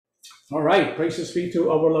All right, praises be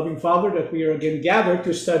to our loving Father that we are again gathered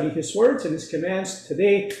to study His words and His commands.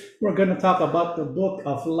 Today, we're going to talk about the Book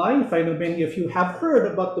of Life. I know many of you have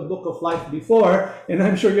heard about the Book of Life before, and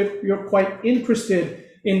I'm sure you're quite interested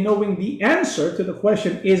in knowing the answer to the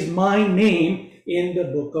question, is my name in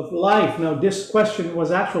the Book of Life? Now, this question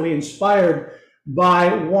was actually inspired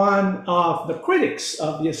by one of the critics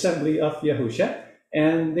of the Assembly of Yahushua,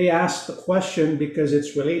 and they asked the question because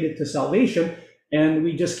it's related to salvation. And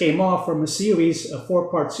we just came off from a series, a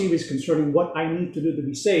 4-part series concerning what I need to do to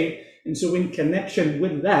be saved. And so in connection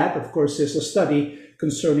with that, of course, there's a study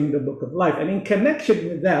concerning the Book of Life. And in connection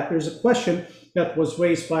with that, there's a question that was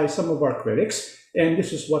raised by some of our critics. And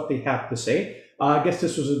this is what they have to say. I guess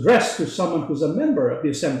this was addressed to someone who's a member of the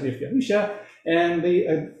Assembly of Yahushua. And they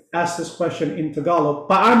asked this question in Tagalog,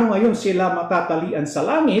 paano ngayon sila matatalian sa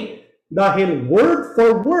langit dahil word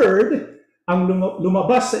for word ang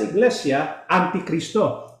lumabas sa iglesia,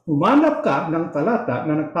 Antikristo. Humanap ka ng talata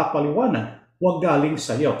na nagpapaliwanag, huwag galing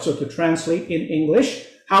sa iyo. So to translate in English,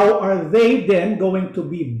 how are they then going to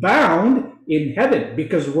be bound in heaven?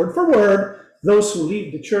 Because word for word, those who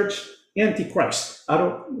leave the church, Antichrist. I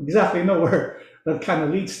don't exactly know where that kind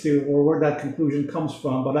of leads to or where that conclusion comes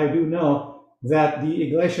from, but I do know that the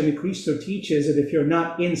Iglesia Ni Cristo teaches that if you're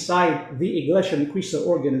not inside the Iglesia Ni Cristo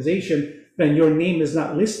organization, then your name is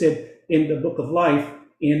not listed in the Book of Life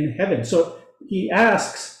in heaven. So he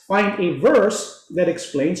asks, find a verse that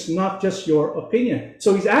explains not just your opinion.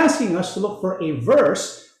 So he's asking us to look for a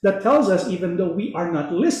verse that tells us even though we are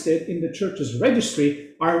not listed in the church's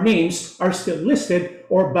registry, our names are still listed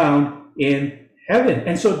or bound in heaven.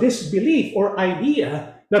 And so this belief or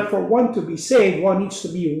idea that for one to be saved, one needs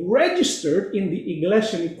to be registered in the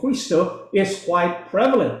Iglesia Ni Cristo is quite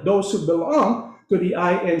prevalent. Those who belong to the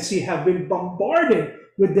INC have been bombarded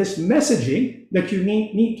with this messaging that you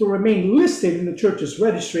need to remain listed in the church's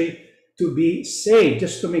registry to be saved.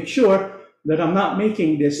 Just to make sure that I'm not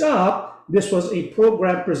making this up, this was a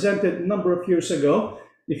program presented a number of years ago.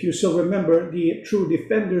 If you still remember the True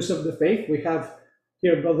Defenders of the Faith, we have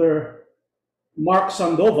here Brother Mark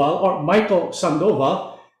Sandoval, or Michael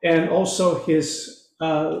Sandoval, and also his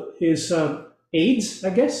aides, I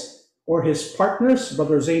guess, or his partners,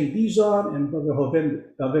 Brother Zane Dizon and Brother Joven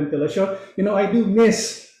Ventilacion. You know, I do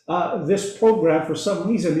miss this program. For some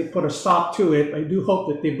reason, they put a stop to it. I do hope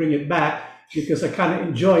that they bring it back because I kind of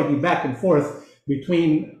enjoy the back and forth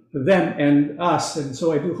between them and us. And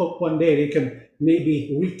so I do hope one day they can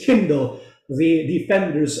maybe rekindle the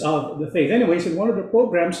defenders of the faith. Anyways, in one of the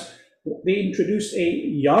programs, they introduced a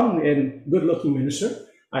young and good-looking minister.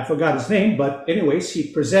 I forgot his name, but anyways, he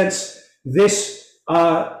presents this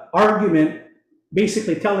argument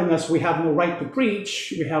basically telling us we have no right to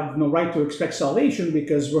preach, we have no right to expect salvation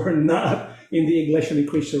because we're not in the Iglesia Ni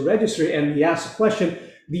Cristo registry. And he asks the question,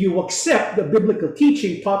 do you accept the biblical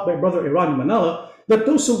teaching taught by Brother Iran Manalo that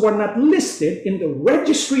those who were not listed in the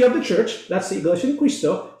registry of the church, that's the Iglesia Ni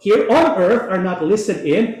Cristo, here on earth are not listed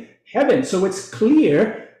in heaven? So it's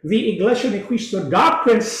clear the Iglesia Ni Cristo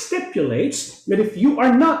doctrine stipulates that if you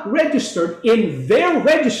are not registered in their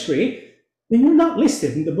registry, then you're not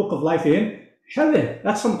listed in the Book of Life in heaven.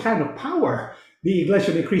 That's some kind of power the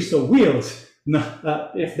Iglesia Ni Cristo wields,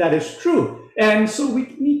 if that is true. And so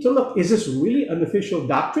we need to look, is this really an official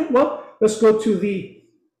doctrine? Well, let's go to the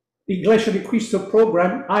Iglesia Ni Cristo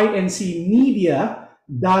program,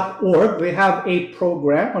 incmedia.org. They have a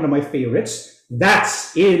program, one of my favorites,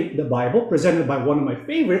 that's in the Bible, presented by one of my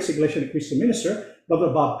favorites, Iglesia Ni Cristo minister, Brother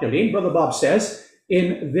Bob Pilin. Brother Bob says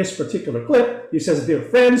in this particular clip, he says, dear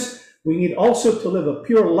friends, we need also to live a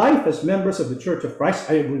pure life as members of the Church of Christ.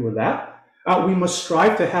 I agree with that. We must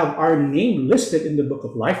strive to have our name listed in the Book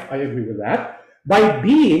of Life. I agree with that. By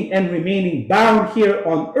being and remaining bound here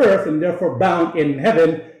on earth and therefore bound in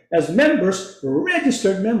heaven as members,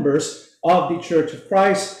 registered members of the Church of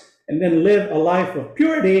Christ, and then live a life of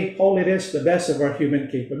purity, holiness, the best of our human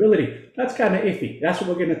capability. That's kind of iffy. That's what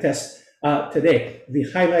we're going to test today. The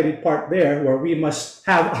highlighted part there where we must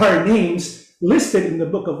have our names listed in the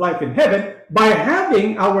Book of Life in heaven by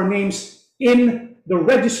having our names in the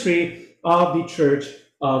registry of the Church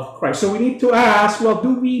of Christ. So we need to ask, well,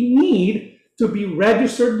 do we need to be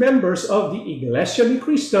registered members of the Iglesia Ni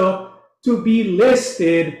Cristo to be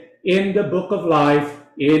listed in the Book of Life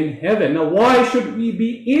in heaven? Now, why should we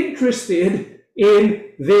be interested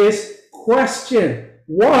in this question?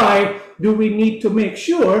 Why do we need to make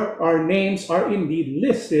sure our names are indeed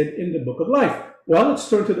listed in the Book of Life? Well, let's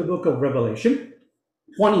turn to the book of Revelation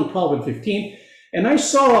 20:12 and 15. And I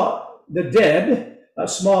saw the dead,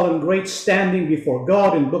 small and great, standing before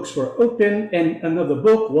God, and books were open, and another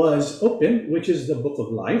book was open, which is the Book of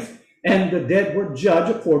Life. and the dead were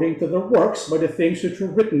judged according to their works by the things which were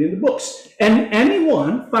written in the books. And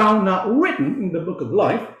anyone found not written in the book of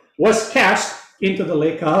life was cast into the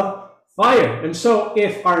lake of fire. And so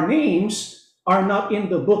if our names are not in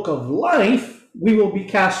the book of life, we will be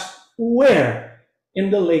cast where? In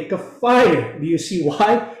the lake of fire. Do you see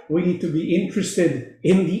why we need to be interested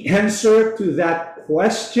in the answer to that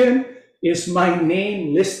question? Is my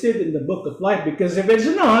name listed in the book of life? Because if it's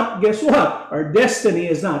not, guess what? Our destiny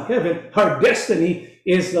is not heaven. Our destiny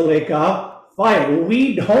is the lake of fire.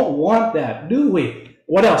 We don't want that, do we?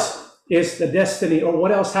 What else is the destiny, or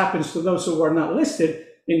what else happens to those who are not listed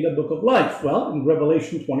in the book of life? Well, in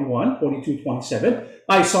Revelation 21, 22, 27,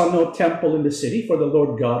 I saw no temple in the city, for the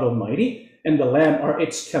Lord God Almighty and the Lamb are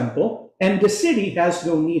its temple, and the city has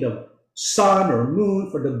no need of sun or moon,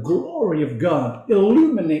 for the glory of God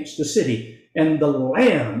illuminates the city, and the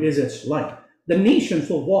Lamb is its light. The nations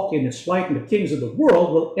will walk in its light, and the kings of the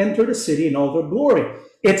world will enter the city in all their glory.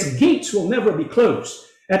 Its gates will never be closed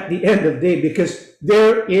at the end of day, because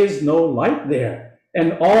there is no light there.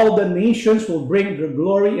 And all the nations will bring their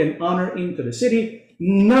glory and honor into the city.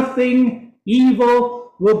 Nothing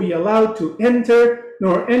evil will be allowed to enter,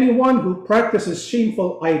 nor anyone who practices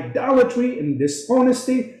shameful idolatry and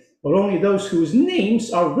dishonesty, but only those whose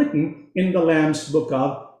names are written in the Lamb's book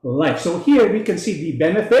of life. So here we can see the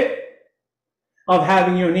benefit of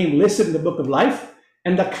having your name listed in the book of life,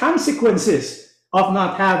 and the consequences of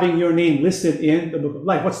not having your name listed in the book of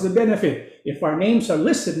life. What's the benefit? If our names are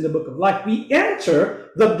listed in the book of life, we enter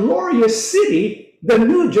the glorious city, the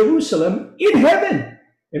New Jerusalem, in heaven.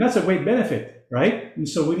 And that's a great benefit, right? And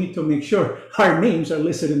so we need to make sure our names are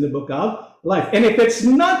listed in the book of life. And if it's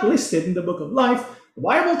not listed in the book of life, the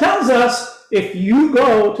Bible tells us if you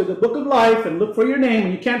go to the book of life and look for your name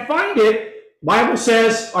and you can't find it, the Bible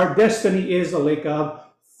says our destiny is the lake of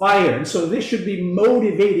fire. And so this should be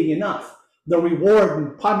motivating enough. The reward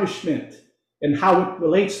and punishment and how it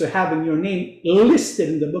relates to having your name listed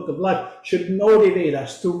in the book of life should motivate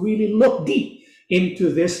us to really look deep into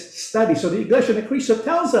this study. So the Iglesia Ni Cristo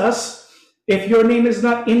tells us if your name is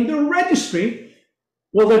not in the registry,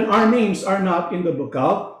 well, then our names are not in the book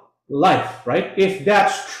of life, right? If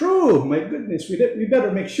that's true, my goodness, we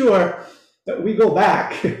better make sure that we go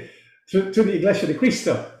back to the Iglesia Ni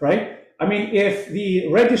Cristo, right? I mean, if the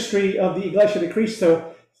registry of the Iglesia Ni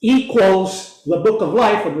Cristo equals the book of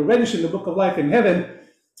life, or the registry in the book of life in heaven,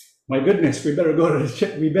 my goodness, we better go to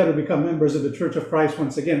the we better become members of the Church of Christ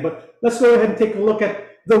once again. But let's go ahead and take a look at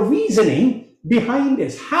the reasoning behind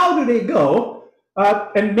this. How do they go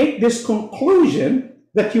and make this conclusion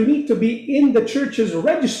that you need to be in the church's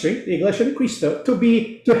registry, the Iglesia Ni Cristo,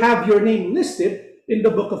 to have your name listed in the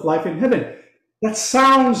book of life in heaven? That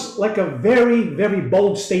sounds like a very, very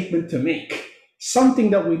bold statement to make. Something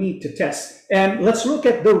that we need to test. And let's look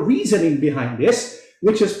at the reasoning behind this,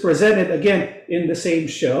 which is presented again in the same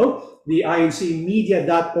show, the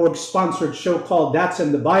incmedia.org sponsored show called That's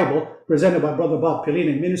in the Bible, presented by Brother Bob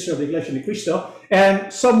Pilin, minister of the Iglesia Ni Cristo.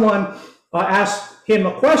 And someone asked him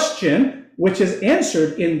a question, which is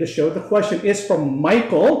answered in the show. The question is from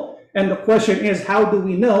Michael, and the question is, how do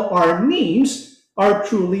we know our names are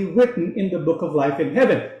truly written in the book of life in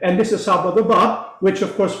heaven? And this is how Brother Bob, which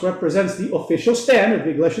of course represents the official stand of the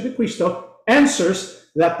Iglesia Ni Cristo, answers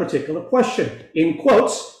that particular question. In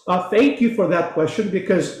quotes, thank you for that question,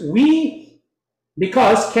 because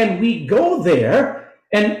can we go there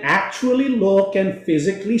and actually look and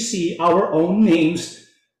physically see our own names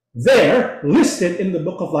there listed in the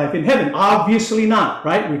book of life in heaven? Obviously not,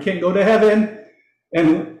 right? We can't go to heaven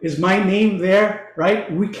and is my name there,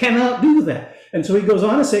 right? We cannot do that. And so he goes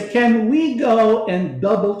on to say, can we go and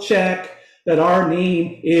double check that our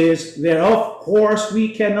name is there? Of course,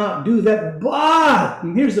 we cannot do that, but,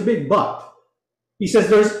 and here's the big but. He says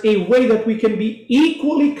there's a way that we can be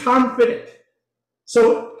equally confident.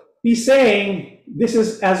 So he's saying this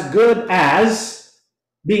is as good as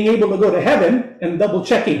being able to go to heaven and double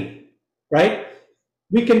checking, right?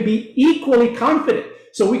 We can be equally confident.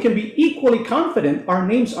 So we can be equally confident our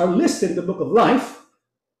names are listed in the book of life,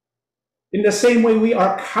 in the same way we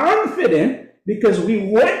are confident because we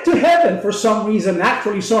went to heaven for some reason,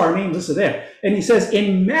 actually saw our names listed there. And he says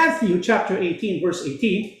in Matthew chapter 18, verse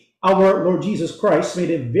 18, our Lord Jesus Christ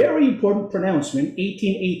made a very important pronouncement.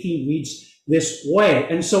 18:18 reads this way.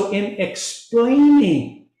 And so in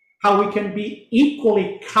explaining how we can be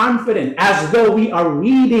equally confident as though we are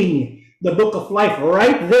reading the book of life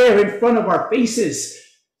right there in front of our faces,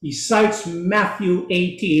 he cites Matthew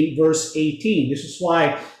 18, verse 18. This is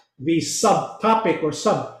why the subtopic or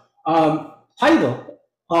title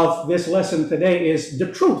of this lesson today is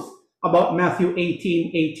The Truth About Matthew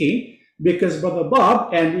 18:18. because Brother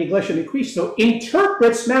Bob and the Iglesia Ni Cristo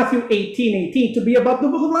interprets Matthew 18:18 to be about the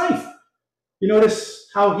book of life. You notice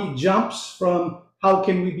how he jumps from how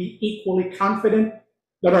can we be equally confident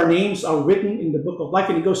that our names are written in the book of life,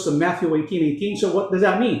 and he goes to Matthew 18:18. So what does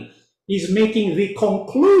that mean? He's making the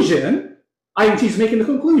conclusion, he's making the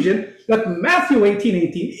conclusion that Matthew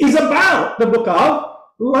 18:18 is about the book of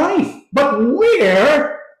life. But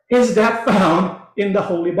where is that found in the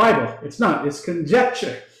Holy Bible? It's not, it's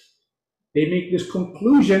conjecture. They make this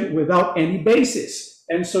conclusion without any basis.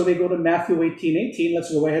 And so they go to Matthew 18:18.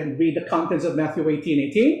 Let's go ahead and read the contents of Matthew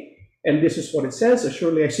 18:18. And this is what it says.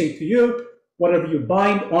 Surely I say to you, whatever you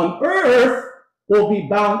bind on earth will be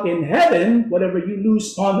bound in heaven. Whatever you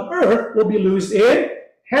loose on earth will be loosed in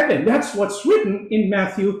heaven. That's what's written in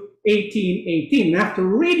Matthew 18:18. After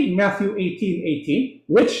reading Matthew 18:18,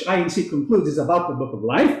 which INC concludes is about the book of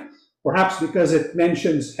life, perhaps because it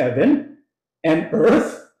mentions heaven and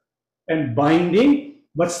earth and binding,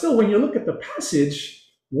 but still when you look at the passage,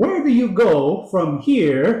 where do you go from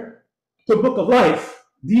here to the book of life?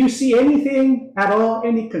 Do you see anything at all,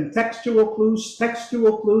 any contextual clues,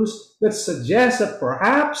 textual clues that suggest that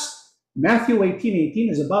perhaps Matthew 18:18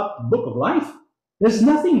 is about the book of life? There's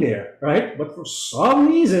nothing there, right? But for some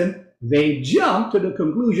reason, they jump to the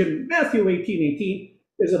conclusion Matthew 18:18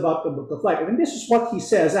 is about the book of life. And this is what he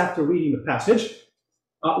says after reading the passage.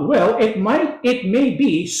 Well, it may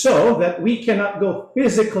be so that we cannot go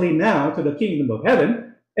physically now to the kingdom of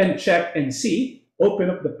heaven and check and see, open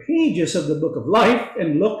up the pages of the book of life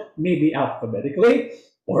and look maybe alphabetically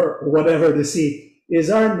or whatever to see,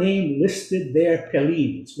 is our name listed there?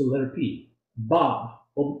 Pelin, it's the letter P. Bob,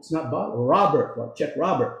 oh, it's not Bob, Robert, well, check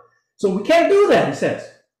Robert. So we can't do that, he says,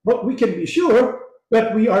 but we can be sure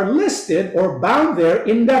that we are listed or bound there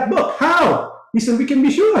in that book. How? He said we can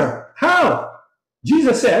be sure. How?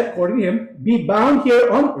 Jesus said, according to him, be bound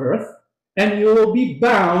here on earth, and you will be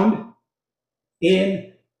bound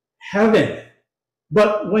in heaven.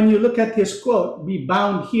 But when you look at his quote, be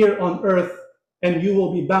bound here on earth, and you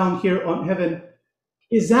will be bound here on heaven,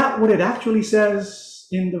 is that what it actually says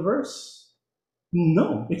in the verse?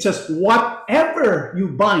 No. It says, whatever you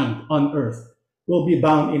bind on earth will be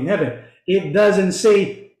bound in heaven. It doesn't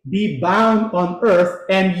say, be bound on earth,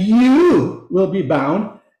 and you will be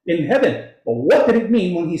bound in heaven. But what did it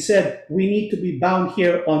mean when he said we need to be bound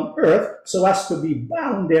here on earth so as to be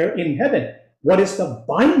bound there in heaven? What is the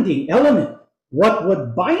binding element? What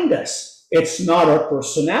would bind us? It's not our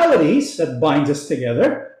personalities that binds us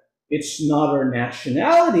together. It's not our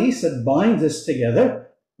nationalities that binds us together.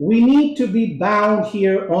 We need to be bound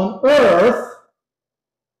here on earth.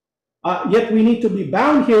 Yet we need to be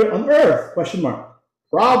bound here on earth, question mark.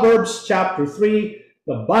 Proverbs chapter 3,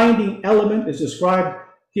 the binding element is described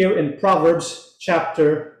here in Proverbs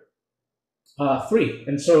chapter 3.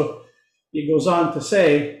 And so he goes on to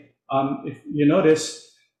say, if you notice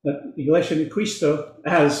that Iglesia Ni Cristo,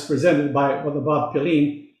 as presented by Brother Bob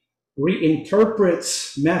Pelin,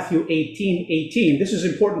 reinterprets Matthew 18:18. This is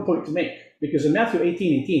an important point to make, because in Matthew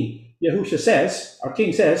 18:18, Yahushua says, our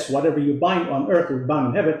King says, whatever you bind on earth will be bound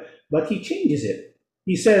in heaven, but he changes it.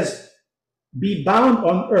 He says, be bound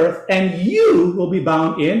on earth, and you will be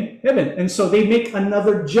bound in heaven. And so they make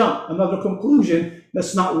another jump, another conclusion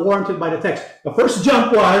that's not warranted by the text. The first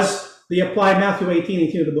jump was they apply Matthew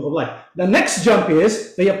 18:18 to the book of life. The next jump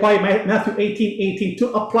is they apply Matthew 18:18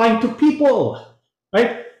 to applying to people,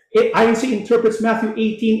 right? INC interprets Matthew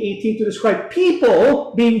 18:18 to describe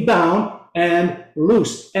people being bound and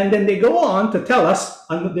loosed. And then they go on to tell us,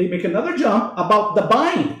 and they make another jump about the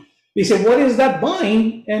bind. They say, what is that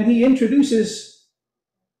bind? And he introduces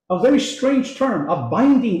a very strange term, a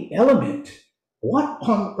binding element. What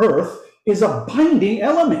on earth is a binding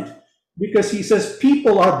element? Because he says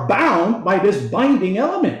people are bound by this binding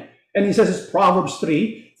element. And he says it's Proverbs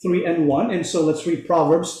 3:3-1. And so let's read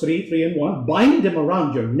Proverbs 3:3-1. Bind them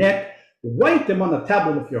around your neck, write them on the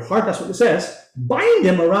tablet of your heart. That's what it says. Bind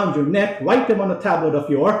them around your neck, write them on the tablet of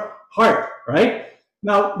your heart, right?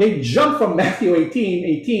 Now, they jump from Matthew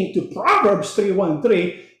 18:18 to Proverbs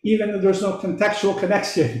 3:1-3, even though there's no contextual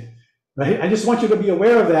connection, right? I just want you to be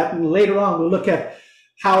aware of that, and later on we'll look at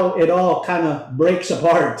how it all kind of breaks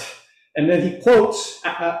apart. And then he quotes,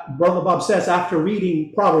 Brother Bob says, after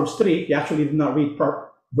reading Proverbs 3, he actually did not read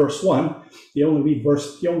verse 1, he only read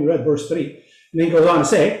verse 3. And then he goes on to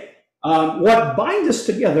say, what binds us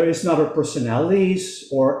together is not our personalities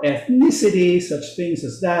or ethnicity, such things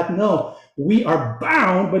as that. No. We are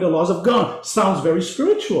bound by the laws of God. Sounds very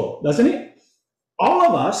spiritual, doesn't it? All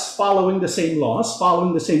of us following the same laws,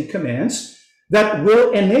 following the same commands that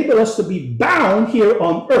will enable us to be bound here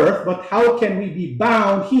on earth. But how can we be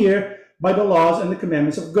bound here by the laws and the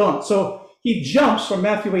commandments of God. So he jumps from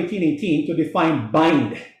Matthew 18:18 to define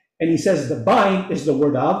bind. And he says the bind is the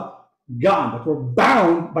word of God, that we're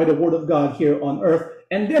bound by the word of God here on earth.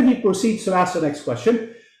 And then he proceeds to ask the next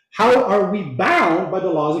question: how are we bound by the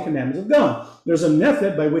laws and commandments of God? There's a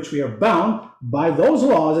method by which we are bound by those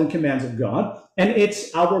laws and commands of God, and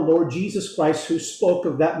it's our Lord Jesus Christ who spoke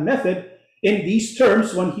of that method in these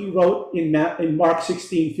terms when he wrote in Mark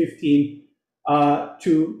 16:15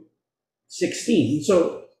 to 16.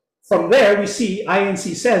 So from there, we see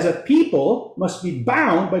INC says that people must be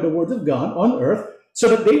bound by the words of God on earth so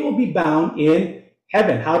that they will be bound in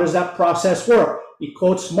heaven. How does that process work? He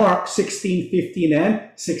quotes Mark 16:15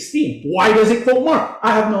 and 16. Why does he quote Mark?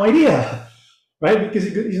 I have no idea, right? Because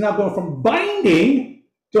he's not going from binding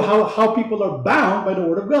to how people are bound by the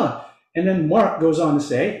word of God. And then Mark goes on to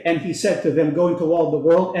say, and he said to them, go into all the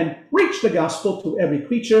world and preach the gospel to every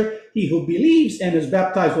creature. He who believes and is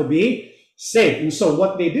baptized will be saved. And so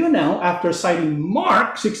what they do now, after citing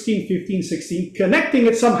Mark 16:15, 16, connecting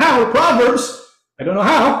it somehow to Proverbs, I don't know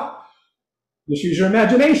how, just use your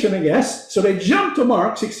imagination, I guess. So they jump to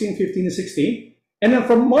Mark 16:15 and 16. And then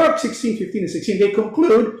from Mark 16:15 and 16, they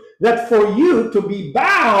conclude that for you to be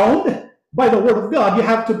bound by the word of God, you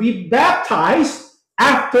have to be baptized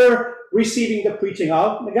after receiving the preaching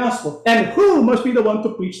of the gospel. And who must be the one to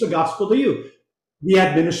preach the gospel to you? The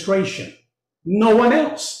administration. No one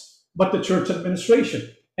else but the church administration.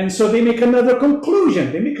 And so they make another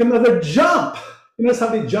conclusion. They make another jump. You notice how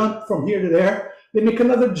they jump from here to there? They make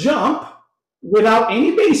another jump without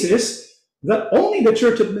any basis that only the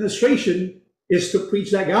church administration is to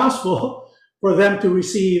preach that gospel for them to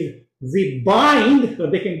receive the bind, so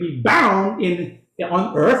they can be bound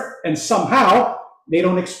on earth, and somehow they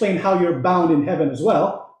don't explain how you're bound in heaven as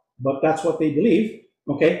well, but that's what they believe.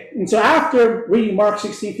 Okay, and so after reading Mark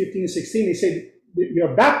 16:15 and 16, they say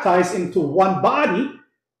you're baptized into one body.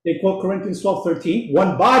 They quote Corinthians 12:13.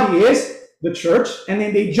 One body is the church, and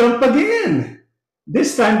then they jump again.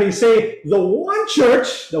 This time they say the one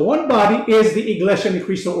church, the one body is the Iglesia Ni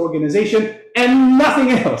Cristo organization and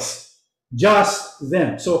nothing else, just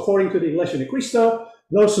them. So according to the Iglesia Ni Cristo,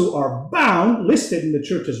 those who are bound, listed in the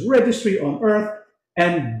church's registry on earth,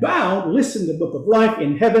 and bound, listed in the book of life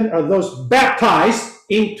in heaven, are those baptized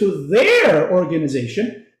into their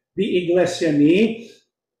organization, the Iglesia Ni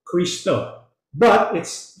Cristo. But it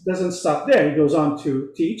doesn't stop there. He goes on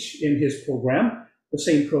to teach in his program, the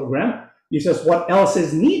same program. He says, what else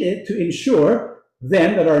is needed to ensure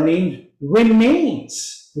then that our name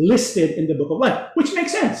remains listed in the book of life? Which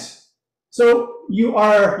makes sense. So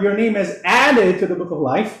your name is added to the book of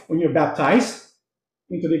life when you're baptized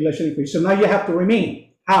into the Iglesia Ni Cristo. So now you have to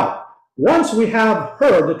remain. How? Once we have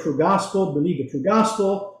heard the true gospel, believe the true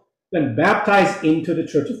gospel, then baptized into the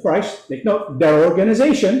Church of Christ. Take note, their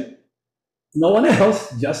organization, no one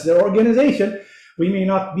else, just their organization. We may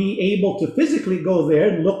not be able to physically go there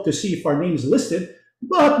and look to see if our name is listed,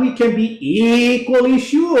 but we can be equally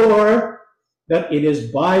sure that it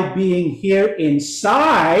is by being here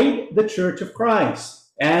inside the Church of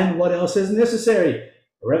Christ. And what else is necessary?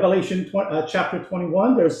 Revelation chapter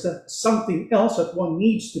 21, there's something else that one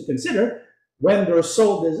needs to consider when their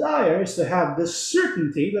sole desire is to have the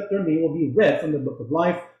certainty that their name will be read from the book of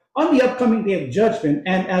life on the upcoming day of judgment,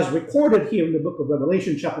 and as recorded here in the book of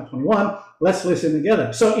Revelation chapter 21. Let's listen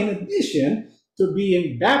together. So in addition to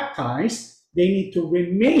being baptized, they need to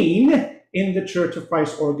remain in the Church of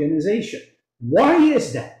Christ organization. Why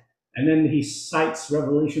is that? And then he cites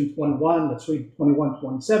Revelation 21. Let's read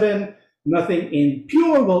 21:27. Nothing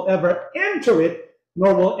impure will ever enter it,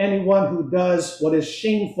 nor will anyone who does what is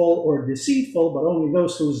shameful or deceitful, but only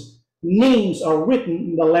those whose names are written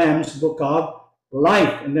in the Lamb's book of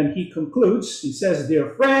life. And then he concludes, he says,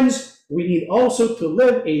 dear friends, we need also to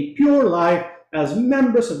live a pure life as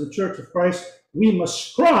members of the Church of Christ. We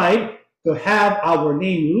must strive to have our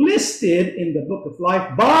name listed in the book of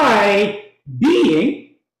life by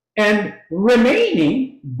being and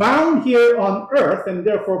remaining bound here on earth, and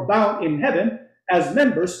therefore bound in heaven as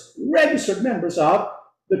members, registered members of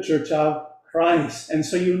the Church of Christ. And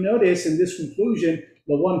so you notice in this conclusion,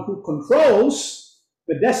 the one who controls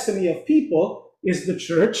the destiny of people is the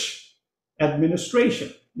church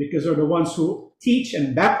administration, because they're the ones who teach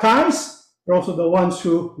and baptize. They're also the ones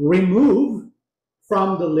who remove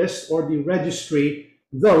from the list or the registry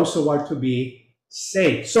those who are to be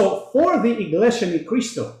saved. So for the Iglesia Ni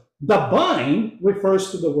Cristo, the bind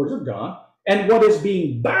refers to the words of God, and what is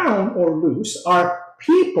being bound or loose are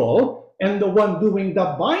people, and the one doing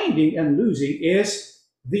the binding and loosing is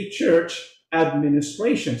the church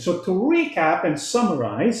administration. So to recap and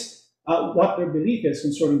summarize what their belief is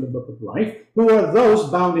concerning the book of life, who are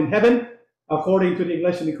those bound in heaven? according to the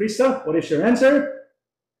Iglesia Ni Cristo? What is your answer?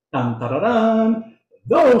 Dun, dun, dun, dun.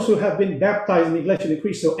 Those who have been baptized in the Iglesia Ni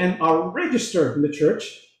Cristo and are registered in the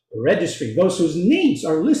church registry, those whose names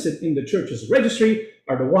are listed in the church's registry,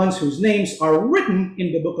 are the ones whose names are written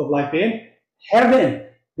in the book of life in heaven.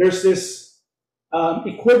 There's this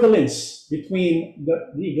equivalence between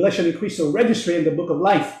the Iglesia Ni Cristo registry and the book of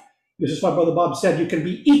life. This is what Brother Bob said. You can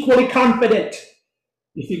be equally confident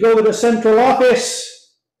if you go to the central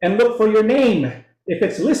office and look for your name. If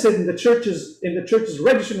it's listed in the church's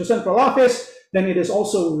registry in the central office, then it is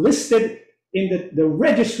also listed in the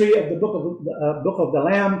registry of the book of the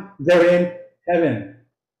Lamb there in heaven,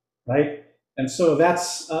 right? And so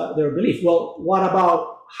that's their belief. Well, what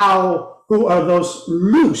about who are those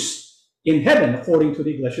loosed in heaven according to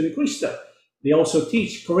the Iglesia Ni Cristo? They also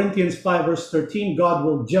teach Corinthians 5 verse 13, God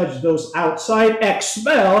will judge those outside,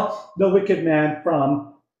 expel the wicked man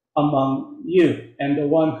from among you. And the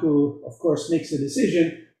one who, of course, makes the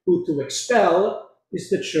decision who to expel is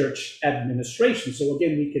the church administration. So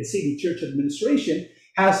again, we can see the church administration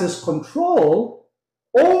has this control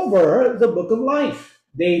over the book of life.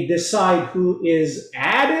 They decide who is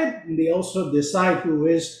added, and they also decide who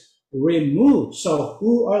is removed. So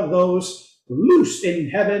who are those loosed in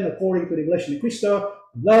heaven according to the Iglesia Ni Cristo?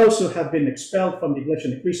 Those who have been expelled from the Iglesia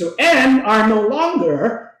Ni Cristo and are no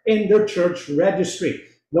longer in the church registry.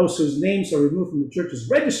 Those whose names are removed from the church's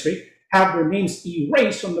registry have their names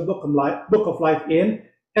erased from the book of life in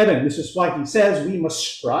heaven. This is why he says we must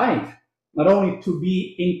strive not only to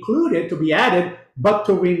be included, to be added, but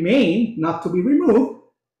to remain, not to be removed,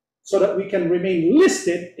 so that we can remain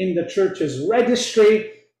listed in the church's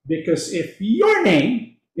registry. Because if your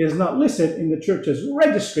name is not listed in the church's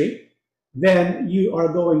registry, then you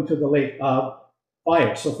are going to the lake of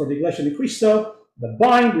fire. So for the Iglesia Ni Cristo, the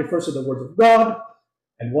bind refers to the word of God,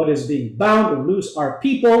 and what is being bound or loose are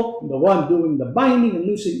people. The one doing the binding and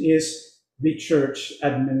loosing is the church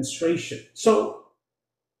administration. So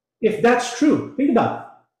if that's true, think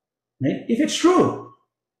about it. Right? If it's true,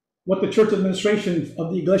 what the church administration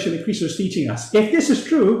of the Iglesia Ni Cristo is teaching us, if this is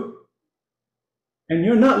true, and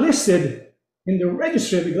you're not listed in the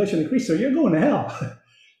registry of the Iglesia Ni Cristo, you're going to hell.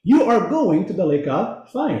 You are going to the lake of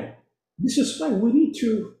fire. This is why we need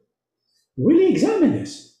to really examine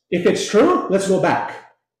this. If it's true, let's go back.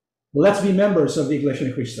 Let's be members of the Iglesia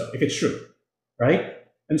Ni Cristo, if it's true, right?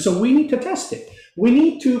 And so we need to test it. We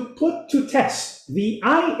need to put to test the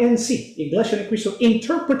INC, Iglesia Ni Cristo,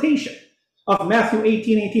 interpretation of Matthew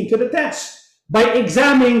 18:18 to the test by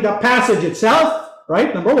examining the passage itself,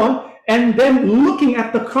 right, number one, and then looking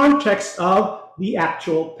at the context of the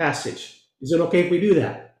actual passage. Is it okay if we do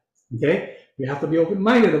that? Okay? We have to be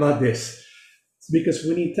open-minded about this. It's because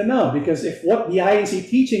we need to know. Because if what the INC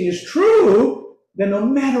teaching is true, then no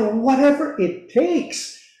matter whatever it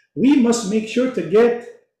takes, we must make sure to get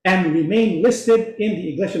and remain listed in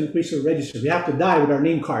the Iglesia Ni Cristo registry. We have to die with our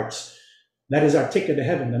name cards. That is our ticket to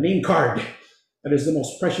heaven, the name card. That is the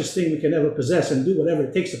most precious thing we can ever possess, and do whatever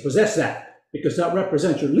it takes to possess that, because that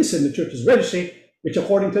represents you're listed in the church's registry, which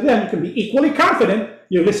according to them, you can be equally confident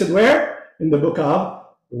you're listed where? In the book of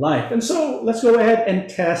life. And so let's go ahead and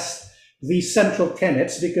test these central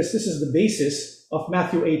tenets, because this is the basis of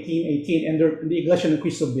Matthew 18:18 and the Iglesia Ni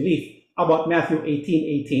Cristo belief about Matthew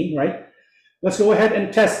 18:18, right? Let's go ahead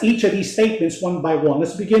and test each of these statements one by one.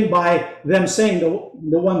 Let's begin by them saying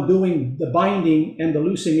the one doing the binding and the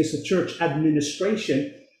loosing is the church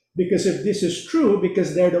administration. Because if this is true,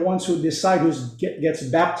 because they're the ones who decide who gets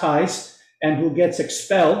baptized and who gets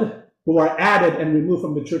expelled, who are added and removed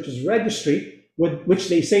from the church's registry, which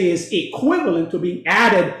they say is equivalent to being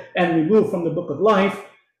added and removed from the book of life,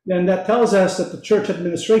 then that tells us that the church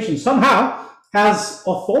administration somehow has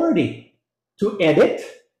authority to edit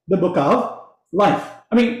the book of life.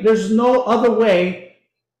 I mean, there's no other way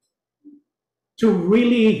to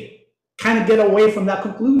really kind of get away from that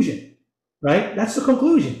conclusion, right? That's the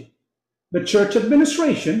conclusion. The church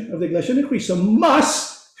administration of the Iglesia Ni Cristo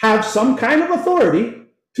must have some kind of authority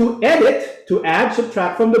to edit, to add,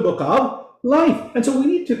 subtract from the book of life. And so we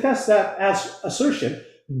need to test that as assertion.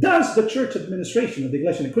 Does the church administration of the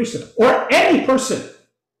Iglesia Ni Cristo, or any person,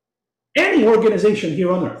 any organization here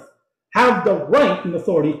on earth, have the right and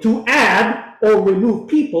authority to add or remove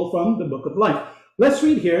people from the book of life? Let's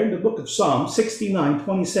read here in the book of Psalm 69,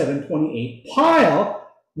 27, 28. Pile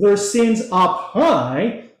their sins up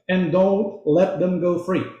high and don't let them go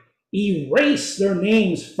free. Erase their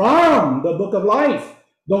names from the book of life.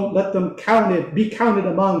 Don't let them be counted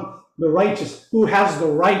among the righteous. Who has the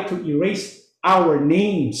right to erase our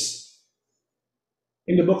names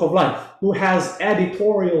in the book of life? Who has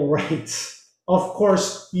editorial rights? Of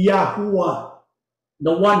course, Yahuwah.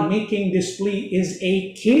 The one making this plea is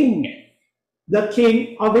a king, the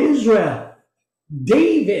king of Israel,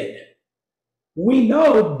 David. We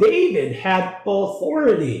know David had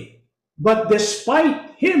authority, but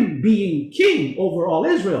despite him being king over all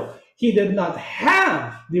Israel, he did not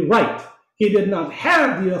have the right, he did not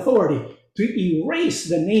have the authority to erase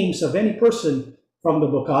the names of any person from the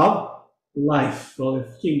book of life. Well,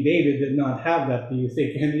 if King David did not have that, do you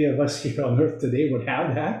think any of us here on earth today would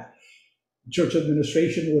have that? Church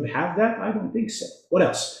administration would have that? I don't think so. What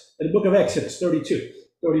else? In the book of Exodus 32,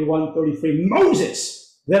 31, 33,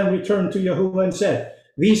 Moses then returned to Yahuwah and said,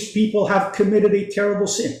 "These people have committed a terrible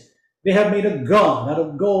sin. They have made a god out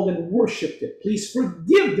of gold and worshipped it. Please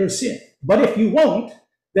forgive their sin. But if you won't,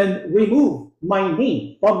 then remove my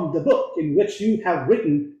name from the book in which you have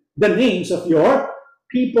written the names of your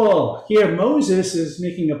people." Here Moses is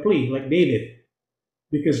making a plea like David,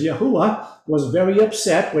 because Yahuwah was very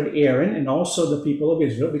upset with Aaron and also the people of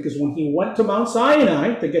Israel, because when he went to Mount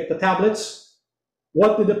Sinai to get the tablets,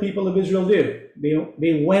 what did the people of Israel do?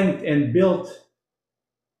 They went and built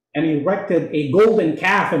and erected a golden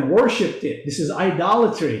calf and worshipped it. This is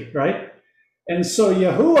idolatry, right? And so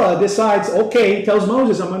Yahuwah decides, okay, he tells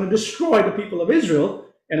Moses, I'm going to destroy the people of Israel,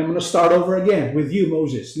 and I'm going to start over again with you,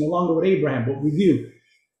 Moses. No longer with Abraham, but with you.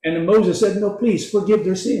 And then Moses said, no, please forgive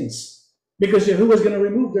their sins, because Yahuwah is going to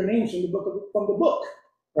remove their names from the book,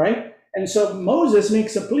 right? And so Moses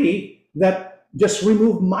makes a plea that just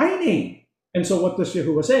remove my name. And so what does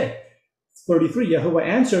Yahuwah say? 33, Yahuwah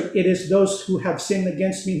answered, "It is those who have sinned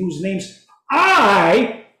against me, whose names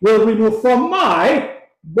I will remove from my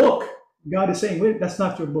book." God is saying, wait, that's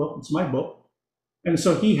not your book, it's my book. And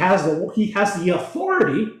so he has the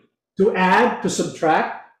authority to add, to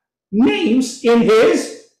subtract names in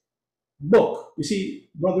his book. You see,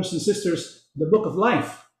 brothers and sisters, the book of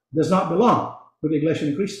life does not belong to the Iglesia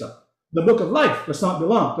Ni Cristo. The book of life does not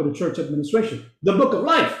belong to the church administration. The book of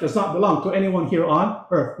life does not belong to anyone here on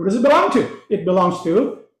earth. Who does it belong to? It belongs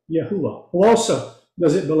to Yahuwah. Who also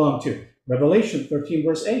does it belong to? Revelation 13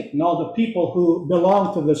 verse 8. And all the people who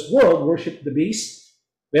belong to this world worship the beast.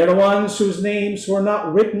 They're the ones whose names were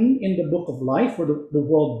not written in the book of life where the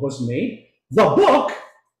world was made. The book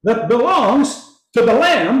that belongs to the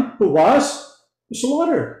Lamb who was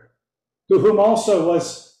slaughtered, to whom also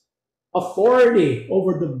was authority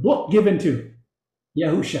over the book given to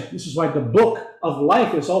Yahusha. This is why the book of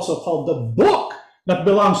life is also called the book that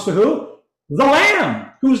belongs to who? The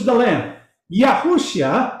Lamb. Who's the Lamb?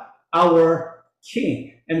 Yahusha, our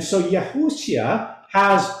King. And so Yahusha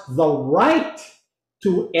has the right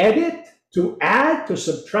to edit, to add, to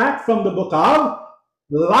subtract from the book of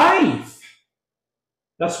life.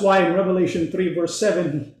 That's why in Revelation 3 verse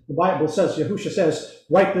 7, the Bible says, Yahusha says,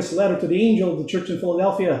 "Write this letter to the angel of the church in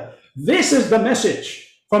Philadelphia. This is the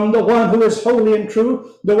message from the one who is holy and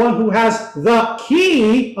true, the one who has the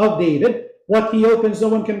key of David. What he opens, no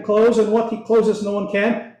one can close, and what he closes, no one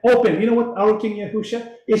can open." You know what our King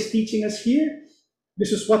Yahusha is teaching us here?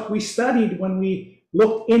 This is what we studied when we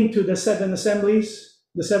looked into the 7 assemblies,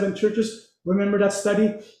 the 7 churches. Remember that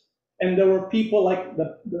study? And there were people like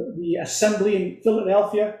the assembly in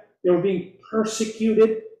Philadelphia. They were being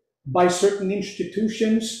persecuted by certain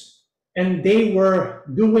institutions, and they were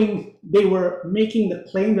making the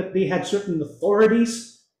claim that they had certain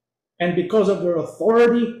authorities, and because of their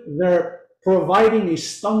authority, they're providing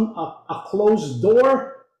a closed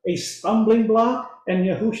door, a stumbling block. And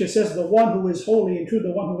Yahusha says, the one who is holy and true,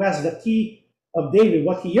 the one who has the key of David,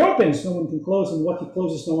 what he opens, no one can close, and what he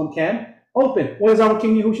closes, no one can open. What is our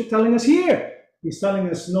King Yahusha telling us here? He's telling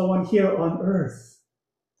us no one here on earth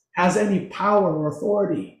has any power or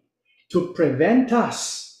authority to prevent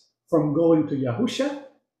us from going to Yahusha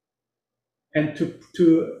and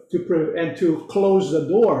to close the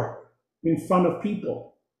door in front of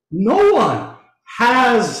people. No one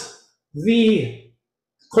has the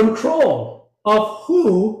control of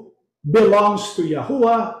who belongs to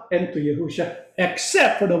Yahuwah and to Yahusha,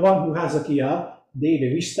 except for the one who has a key of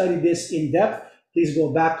David. We studied this in depth. Please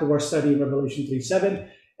go back to our study in Revelation 3:7.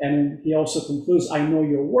 And he also concludes, "I know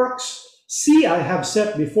your works. See, I have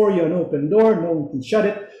set before you an open door. No one can shut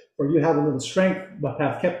it. For you have a little strength, but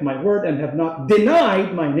have kept my word and have not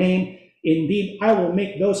denied my name. Indeed, I will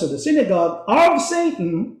make those of the synagogue of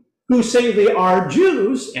Satan, who say they are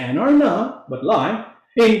Jews and are not, but lie.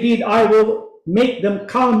 Indeed, I will make them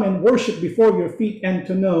come and worship before your feet, and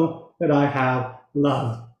to know that I have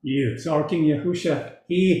loved you." So our King Yahusha,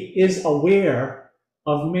 he is aware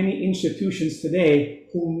of many institutions today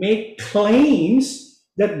who make claims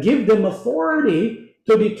that give them authority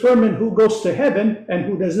to determine who goes to heaven and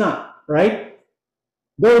who does not, right?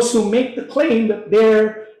 Those who make the claim that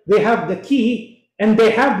they have the key And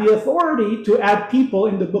they have the authority to add people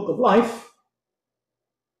in the book of life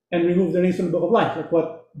and remove their names from the book of life, like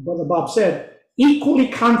what Brother Bob said, equally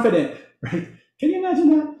confident, right? Can you imagine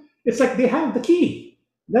that? It's like they have the key.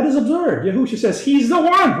 That is absurd. Yahushua says he's the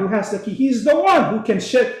one who has the key. He's the one who can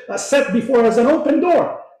set before us an open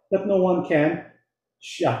door that no one can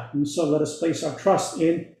shut. And so let us place our trust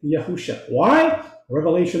in Yahushua. Why?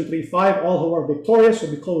 Revelation 3:5, all who are victorious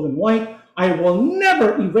will be clothed in white. I will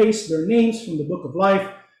never erase their names from the book of life,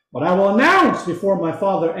 but I will announce before my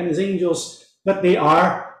Father and his angels that they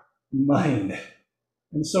are mine.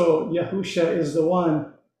 And so Yahushua is the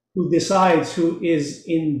one who decides who is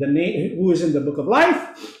in the book of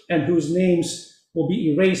life and whose names will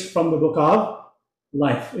be erased from the book of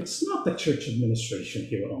life. It's not the church administration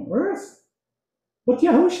here on earth, but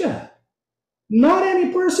Yahushua. Not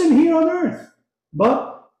any person here on earth,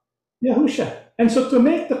 but Yahushua. And so to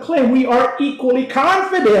make the claim we are equally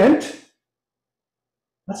confident,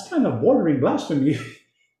 that's kind of bordering blasphemy,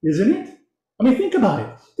 isn't it? I mean, think about it.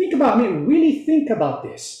 Really think about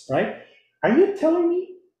this, right? Are you telling me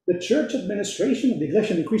the church administration of the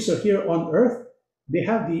Iglesia Ni Cristo here on earth, they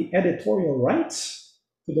have the editorial rights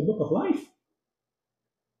to the book of life?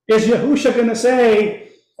 Is Yahushua going to say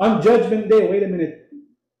on Judgment Day, wait a minute,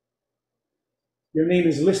 your name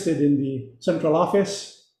is listed in the central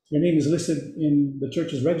office, your name is listed in the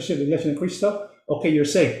church's register of the Iglesia Ni Cristo, okay, you're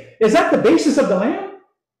safe. Is that the basis of the Lamb?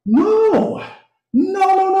 No.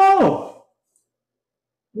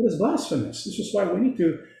 It is blasphemous. This is why we need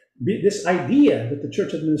to this idea that the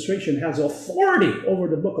church administration has authority over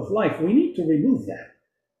the book of life, we need to remove that.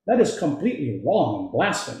 That is completely wrong and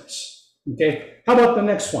blasphemous. Okay? How about the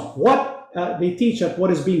next one? What they teach that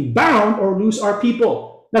what is being bound or loose are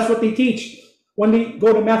people. That's what they teach. When they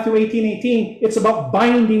go to Matthew 18:18, it's about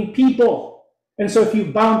binding people. And so if you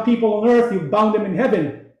bound people on earth, you bound them in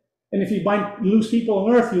heaven. And if you loose people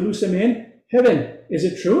on earth, you loose them in heaven. Is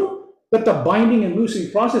it true that the binding and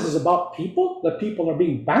loosing process is about people, that people are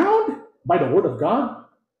being bound by the word of God?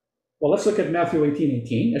 Well, let's look at Matthew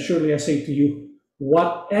 18:18. Assuredly I say to you,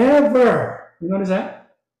 whatever. You notice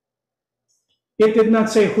that? It did not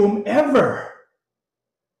say whomever.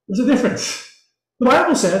 There's a difference. The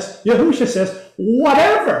Bible says, Yahushua says,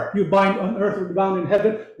 whatever you bind on earth will be bound in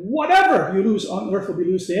heaven. Whatever you loose on earth will be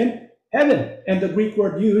loosed in heaven. And the Greek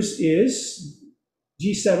word used is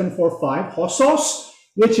G745, hosos,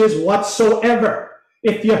 which is whatsoever.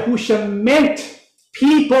 If Yahushua meant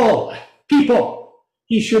people,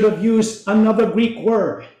 he should have used another Greek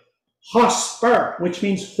word, hosper, which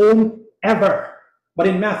means whomever. But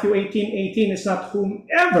in Matthew 18:18, it's not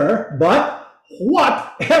whomever, but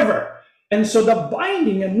whatever. And so the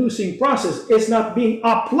binding and loosing process is not being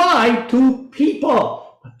applied to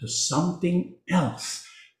people, but to something else.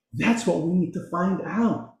 That's what we need to find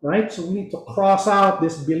out, right? So we need to cross out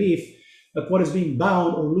this belief that what is being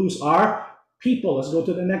bound or loose are people. Let's go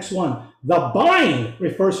to the next one. The bind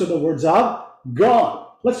refers to the words of God.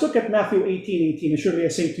 Let's look at Matthew 18:18. Surely I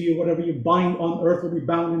say to you, whatever you bind on earth will be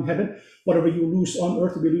bound in heaven. Whatever you loose on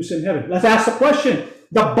earth will be loose in heaven. Let's ask the question.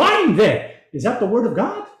 The bind there, is that the word of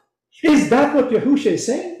God? Is that what Yahushua is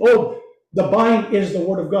saying? Oh, the bind is the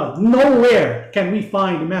word of God. Nowhere can we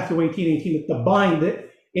find in Matthew 18:18 that the bind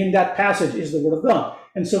in that passage is the word of God.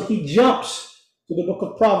 And so he jumps to the book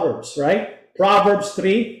of Proverbs, right? Proverbs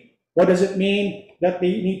 3. What does it mean that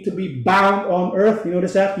they need to be bound on earth? You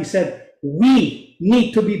notice that? He said, we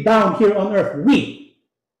need to be bound here on earth. We,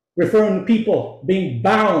 referring to people being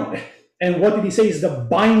bound. And what did he say is the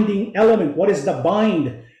binding element? What is the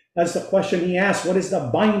bind? That's the question he asked. What is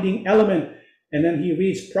the binding element? And then he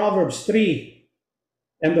reads Proverbs 3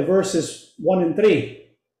 and the verses 1 and 3.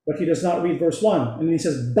 But he does not read verse 1. And he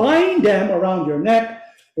says, bind them around your neck,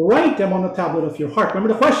 write them on the tablet of your heart.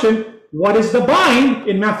 Remember the question, what is the bind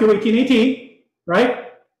in Matthew 18:18,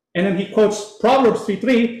 right? And then he quotes Proverbs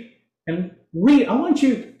 3:3. And read, I want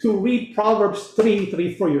you to read Proverbs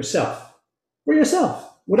 3:3 for yourself,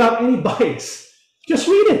 without any bias. Just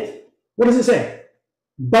read it. What does it say?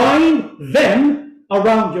 Bind them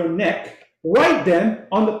around your neck, write them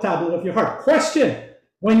on the tablet of your heart. Question,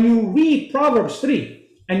 when you read Proverbs 3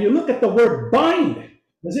 and you look at the word bind,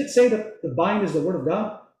 does it say that the bind is the word of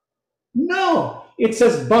God? No, it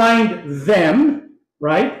says bind them,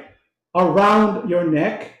 right, around your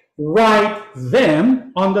neck, write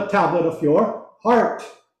them on the tablet of your heart.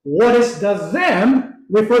 What is the them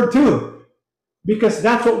referred to? Because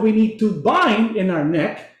that's what we need to bind in our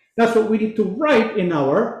neck. That's what we need to write in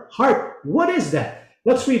our heart. What is that?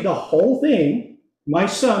 Let's read the whole thing. My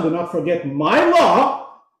son, do not forget my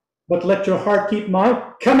law, but let your heart keep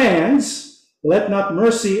my commands. Let not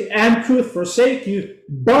mercy and truth forsake you.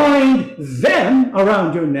 Bind them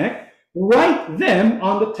around your neck. Write them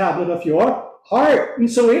on the tablet of your heart.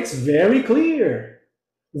 And so it's very clear.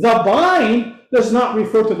 The bind does not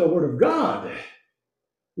refer to the Word of God.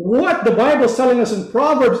 What the Bible is telling us in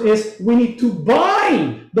Proverbs is we need to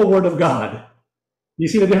bind the Word of God. You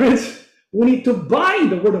see the difference? We need to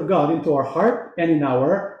bind the Word of God into our heart and in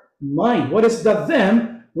our mind. What does the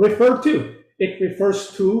them refer to? It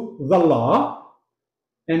refers to the law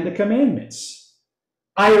and the commandments.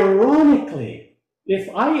 Ironically, if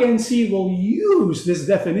INC will use this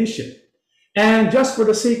definition, and just for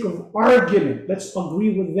the sake of argument, let's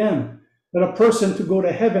agree with them that a person to go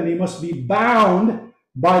to heaven, he must be bound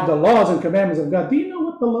by the laws and commandments of God. Do you know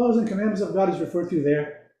what the laws and commandments of God is referred to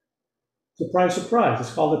there? Surprise, surprise.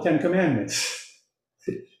 It's called the Ten Commandments.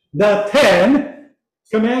 The Ten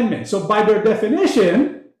Commandments. So by their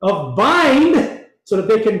definition of bind so that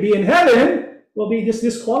they can be in heaven, well, they just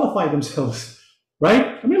disqualify themselves,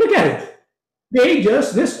 right? I mean, look at it. They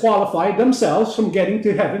just disqualified themselves from getting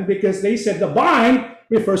to heaven because they said the bind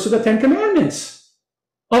refers to the Ten Commandments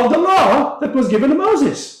of the law that was given to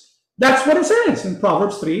Moses. That's what it says in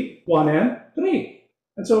Proverbs 3, 1 and 3.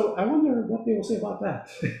 And so I wonder what they will say about that.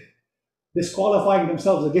 Disqualifying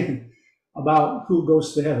themselves again about who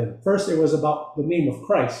goes to heaven. First, it was about the name of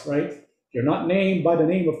Christ, right? If you're not named by the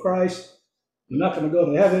name of Christ, you're not going to go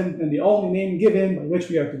to heaven. And the only name given by which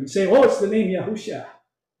we are to be saved, oh, it's the name Yahushua,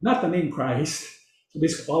 not the name Christ. To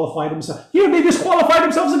disqualify themselves. Here they disqualify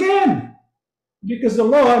themselves again. Because the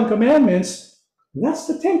law and commandments, that's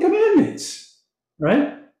the Ten Commandments,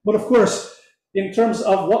 right? But of course, in terms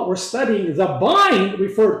of what we're studying, the bind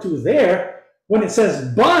referred to there, when it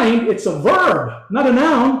says bind, it's a verb, not a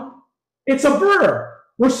noun. It's a verb.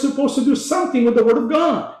 We're supposed to do something with the Word of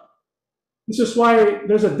God. This is why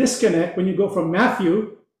there's a disconnect when you go from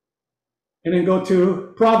Matthew and then go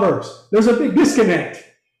to Proverbs. There's a big disconnect.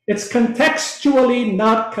 It's contextually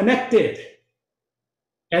not connected.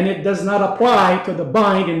 And it does not apply to the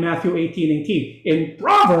bind in Matthew 18:18. In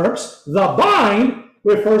Proverbs, the bind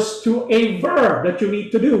refers to a verb that you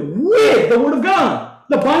need to do with the Word of God.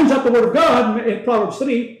 The bind's not the Word of God in Proverbs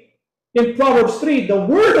 3. In Proverbs 3, the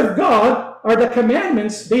Word of God are the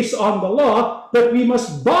commandments based on the law that we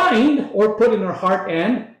must bind or put in our heart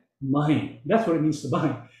and mind. That's what it means to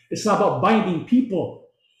bind. It's not about binding people.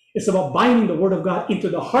 It's about binding the Word of God into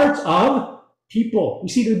the hearts of people. You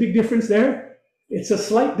see the big difference there? It's a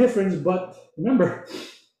slight difference, but remember,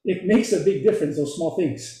 it makes a big difference, those small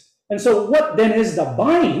things. And so what then is the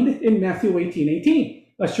bind in Matthew 18:18?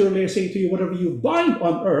 Surely I say to you, whatever you bind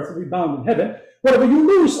on earth will be bound in heaven. Whatever you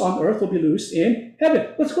loose on earth will be loosed in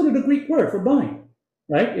heaven. Let's go to the Greek word for bind,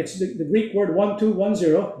 right? It's the Greek word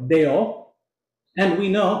 1210, deo. And we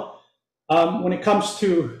know when it comes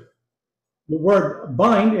to the word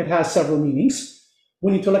bind, it has several meanings.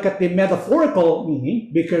 We need to look at the metaphorical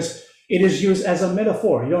meaning because it is used as a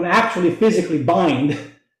metaphor. You don't actually physically bind,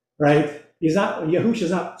 right? Yahushua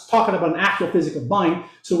is not talking about an actual physical bind.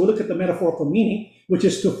 So we'll look at the metaphorical meaning, which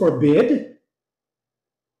is to forbid,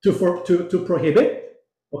 to prohibit,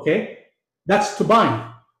 okay? That's to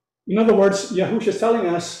bind. In other words, Yahushua is telling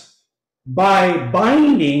us by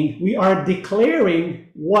binding, we are declaring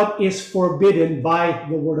what is forbidden by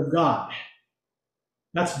the Word of God.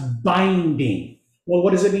 That's binding. Well,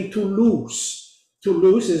 what does it mean to loose? To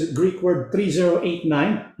loose is Greek word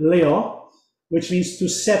 3089, leo, which means to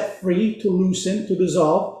set free, to loosen, to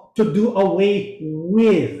dissolve, to do away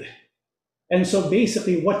with. And so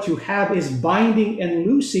basically what you have is binding and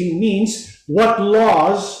loosing means what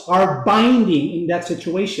laws are binding in that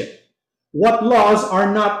situation. What laws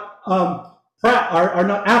are not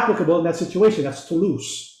applicable in that situation. That's to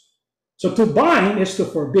loose. So to bind is to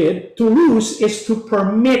forbid. To loose is to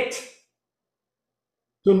permit.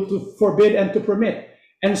 To forbid and to permit.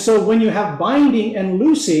 And so when you have binding and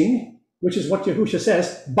loosing, which is what Yahushua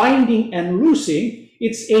says, binding and loosing,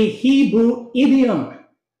 it's a Hebrew idiom.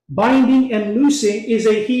 Binding and loosing is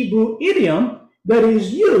a Hebrew idiom that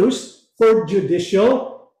is used for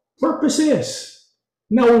judicial purposes.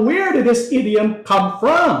 Now, where did this idiom come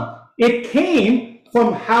from? It came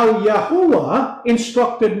from how Yahuwah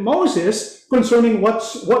instructed Moses concerning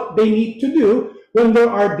what they need to do when there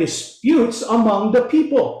are disputes among the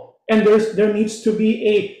people. And there needs to be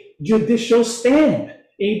a judicial stand,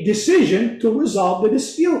 a decision to resolve the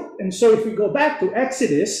dispute. And so if we go back to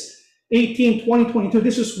Exodus 18, 20, 22,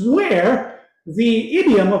 this is where the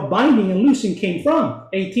idiom of binding and loosing came from.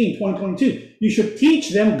 18, 20, 22. You should teach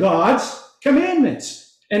them God's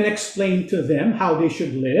commandments and explain to them how they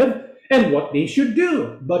should live and what they should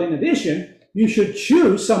do. But in addition, you should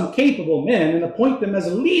choose some capable men and appoint them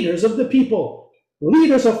as leaders of the people,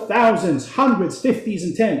 leaders of thousands, hundreds, fifties,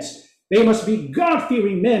 and tens. They must be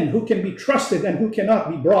God-fearing men who can be trusted and who cannot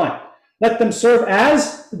be bribed. Let them serve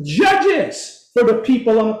as judges for the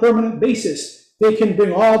people on a permanent basis. They can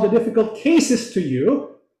bring all the difficult cases to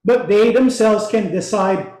you, but they themselves can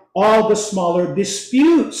decide all the smaller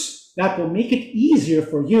disputes. That will make it easier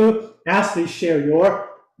for you as they share your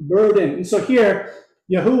burden. And so here,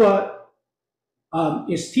 Yahuwah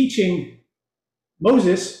is teaching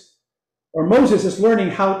Moses, or Moses is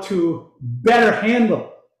learning how to better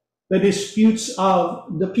handle the disputes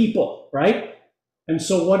of the people, right? And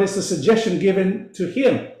so what is the suggestion given to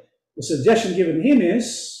him? The suggestion given to him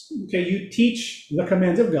is, okay, you teach the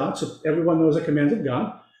commands of God, so everyone knows the commands of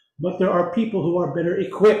God, but there are people who are better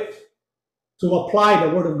equipped to apply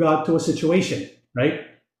the Word of God to a situation, right?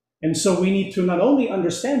 And so we need to not only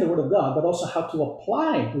understand the Word of God, but also how to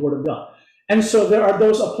apply the Word of God. And so there are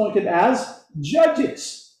those appointed as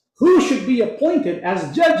judges. Who should be appointed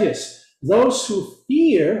as judges? Those who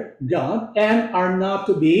fear God and are not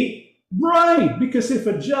to be bribed. Because if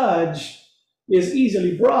a judge is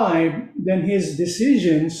easily bribed, then his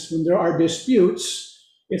decisions, when there are disputes,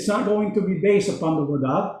 it's not going to be based upon the Word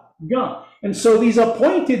of God. And so these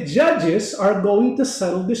appointed judges are going to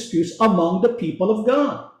settle disputes among the people of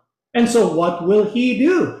God. And so what will he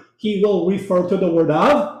do? He will refer to the Word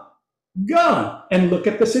of God and look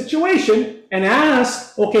at the situation and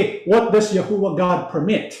ask, okay, what does Yahuwah God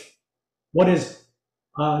permit? What is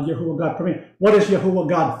Yahuwah God permitting? What is Yahuwah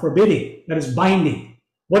God forbidding? That is binding.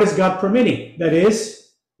 What is God permitting? That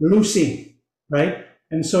is loosing, right?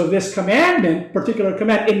 And so this commandment, particular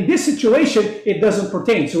command, in this situation, it doesn't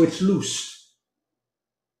pertain, so it's loose.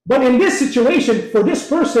 But in this situation, for this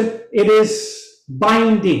person, it is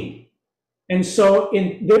binding. And so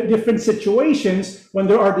in different situations, when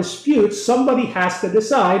there are disputes, somebody has to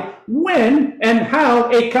decide when and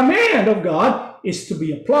how a command of God is to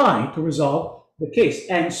be applied to resolve the case.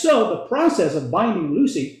 And so the process of binding and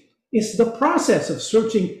loosing is the process of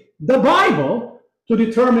searching the Bible to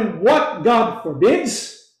determine what God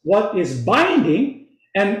forbids, what is binding,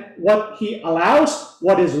 and what he allows,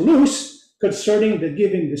 what is loose concerning the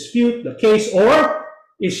given dispute, the case, or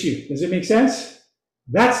issue. Does it make sense?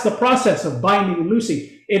 That's the process of binding and loosing.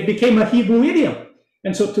 It became a Hebrew idiom.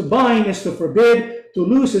 And so to bind is to forbid, to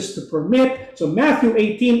loose is to permit. So Matthew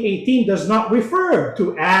 18:18 does not refer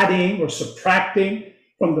to adding or subtracting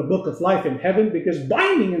from the book of life in heaven, because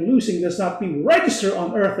binding and loosing does not mean register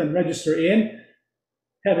on earth and register in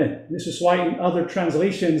heaven. This is why in other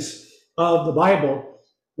translations of the Bible,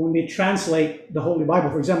 when they translate the Holy Bible,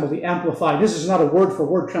 for example, the Amplified, this is not a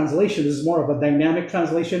word-for-word translation. This is more of a dynamic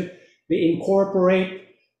translation. They incorporate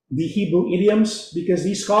the Hebrew idioms, because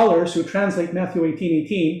these scholars who translate Matthew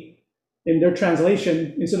 18:18 in their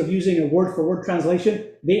translation, instead of using a word-for-word translation,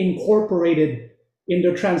 they incorporated in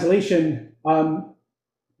their translation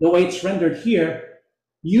the way it's rendered here,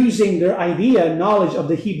 using their idea, knowledge of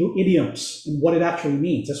the Hebrew idioms and what it actually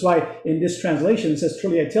means. That's why in this translation it says,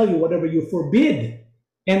 truly I tell you, whatever you forbid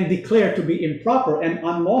and declare to be improper and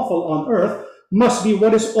unlawful on earth must be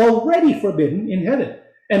what is already forbidden in heaven.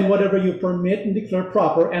 And whatever you permit and declare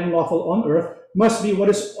proper and lawful on earth must be what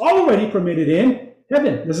is already permitted in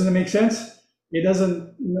heaven. Doesn't it make sense? It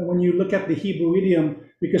doesn't, when you look at the Hebrew idiom,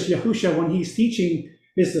 because Yahushua, when he's teaching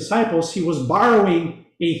his disciples, he was borrowing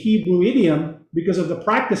a Hebrew idiom because of the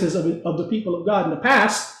practices of the people of God in the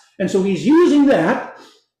past. And so he's using that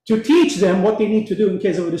to teach them what they need to do in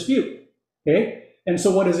case of a dispute. Okay? And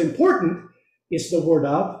so what is important is the Word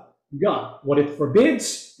of God. What it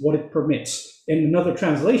forbids, what it permits. In another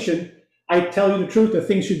translation, I tell you the truth, the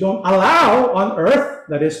things you don't allow on earth,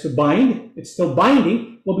 that is to bind, it's still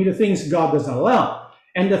binding, will be the things God does not allow.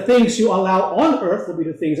 And the things you allow on earth will be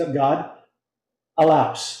the things that God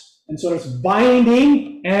allows. And so it's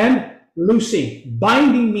binding and loosing.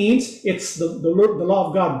 Binding means it's the law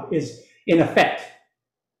of God is in effect.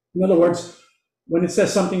 In other words, when it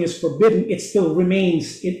says something is forbidden, it still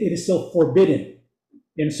remains, it is still forbidden.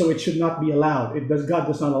 And so it should not be allowed. God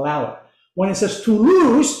does not allow it. When it says to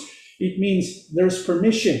loose, it means there's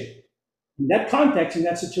permission. In that context, in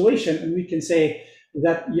that situation, and we can say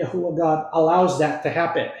that Yahuwah God allows that to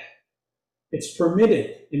happen. It's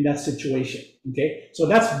permitted in that situation. Okay? So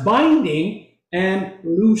that's binding and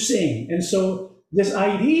loosing. And so this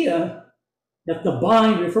idea that the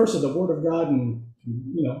bind refers to the Word of God and,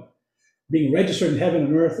 being registered in heaven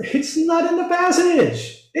and earth, it's not in the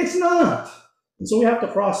passage. It's not. And so we have to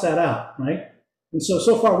cross that out, right? And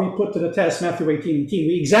so far we put to the test Matthew 18:18.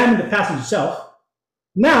 We examined the passage itself.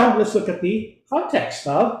 Now let's look at the context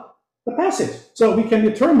of the passage. So we can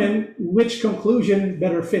determine which conclusion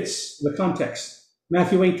better fits the context.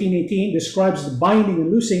 Matthew 18:18 describes the binding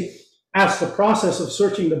and loosing as the process of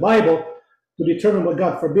searching the Bible to determine what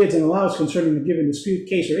God forbids and allows concerning a given dispute,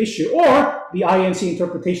 case, or issue, or the INC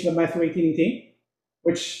interpretation of Matthew 18:18,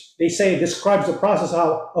 which they say describes the process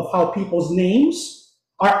of how people's names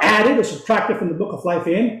are added or subtracted from the book of life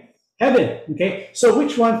in heaven. Okay, so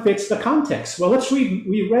which one fits the context? Well, let's read.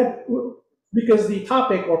 We read, because the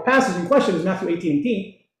topic or passage in question is Matthew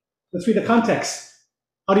 18:18. Let's read the context.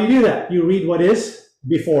 How do you do that? You read what is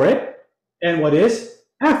before it and what is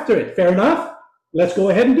after it. Fair enough? Let's go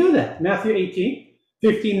ahead and do that. Matthew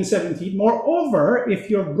 18:15 and 17. Moreover, if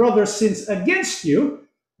your brother sins against you,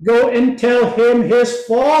 go and tell him his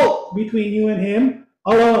fault between you and him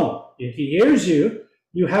alone. If he hears you,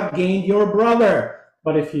 you have gained your brother.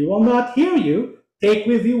 But if he will not hear you, take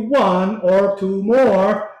with you one or two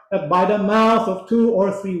more, that by the mouth of 2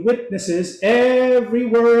 or 3 witnesses every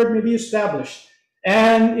word may be established.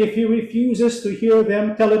 And if he refuses to hear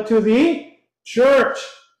them, tell it to the church.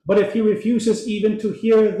 But if he refuses even to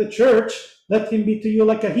hear the church, let him be to you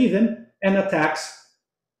like a heathen and a tax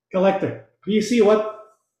collector. Do you see what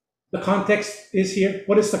the context is here?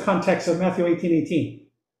 What is the context of Matthew 18:18?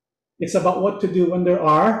 It's about what to do when there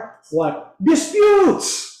are what?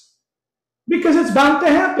 Disputes. Because it's bound to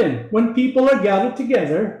happen. When people are gathered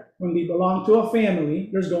together, when they belong to a family,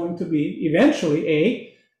 there's going to be eventually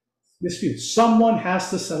a dispute. Someone has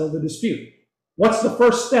to settle the dispute. What's the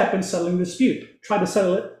first step in settling the dispute? Try to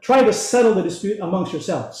settle the dispute amongst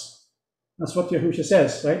yourselves. That's what Yahushua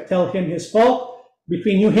says, right? Tell him his fault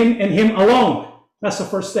between you, him, and him alone. That's the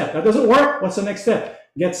first step. That doesn't work. What's the next step?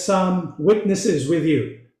 Get some witnesses with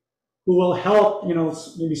you who will help,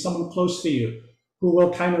 maybe someone close to you, who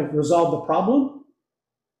will kind of resolve the problem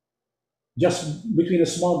just between a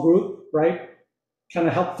small group, right? Kind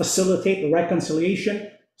of help facilitate the reconciliation.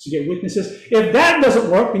 So you get witnesses. If that doesn't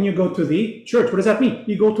work, then you go to the church. What does that mean?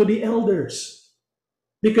 You go to the elders.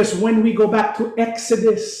 Because when we go back to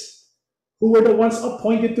Exodus, who were the ones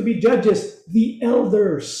appointed to be judges? The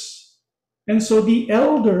elders. And so the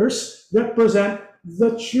elders represent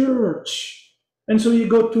the church. And so you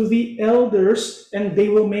go to the elders and they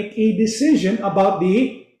will make a decision about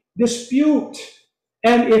the dispute.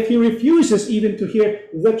 And if he refuses even to hear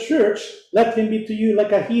the church, let him be to you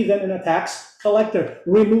like a heathen and a tax collector.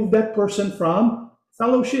 Remove that person from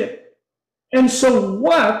fellowship. And so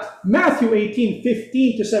what Matthew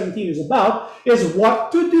 18:15 to 17 is about is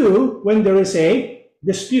what to do when there is a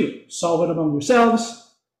dispute. Solve it among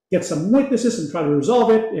yourselves, get some witnesses and try to resolve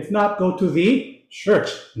it. If not, go to the church.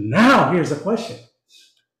 Now, here's the question.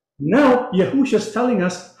 Now, Yahushua is telling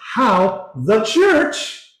us how the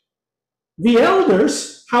church, the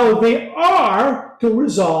elders, how they are to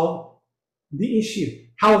resolve the issue,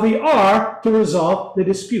 how they are to resolve the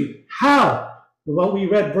dispute. How? Well, we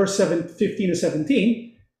read verse 15 to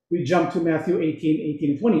 17. We jump to Matthew 18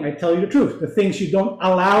 and 20. I tell you the truth. The things you don't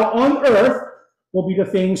allow on earth will be the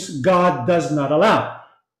things God does not allow.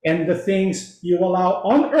 And the things you allow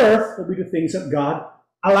on earth will be the things that God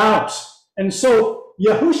allows. And so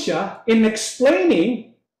Yahushua, in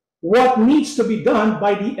explaining what needs to be done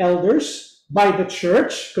by the elders, by the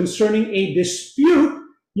church, concerning a dispute,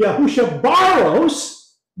 Yahushua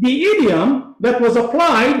borrows the idiom that was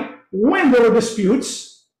applied when there were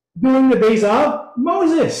disputes during the days of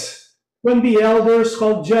Moses, when the elders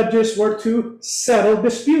called judges were to settle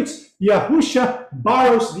disputes. Yahushua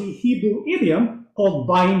borrows the Hebrew idiom called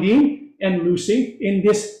binding and loosing. In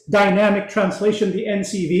this dynamic translation, the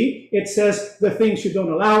NCV, it says the things you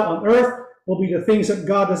don't allow on earth will be the things that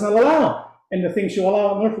God does not allow. And the things you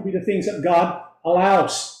allow on earth will be the things that God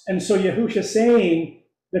allows. And so Yahushua is saying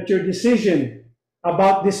that your decision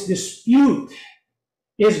about this dispute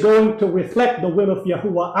is going to reflect the will of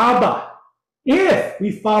Yahuwah Abba if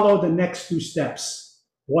we follow the next 2 steps.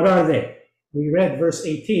 What are they? We read verse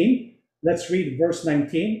 18. Let's read verse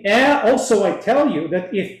 19. And also I tell you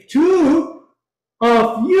that if 2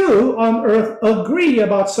 of you on earth agree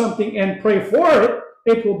about something and pray for it,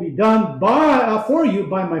 it will be done for you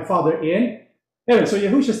by my Father in heaven. So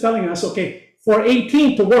Yahushua is telling us, okay, for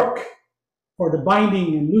 18 to work, for the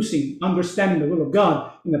binding and loosing, understanding the will of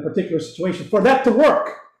God in a particular situation, for that to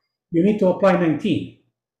work, you need to apply 19.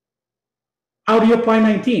 How do you apply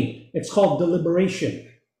 19? It's called deliberation,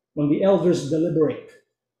 when the elders deliberate.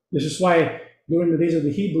 This is why during the days of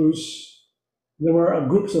the Hebrews, there were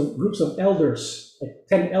groups of elders, like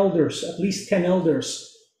 10 elders, at least 10 elders,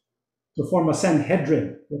 to form a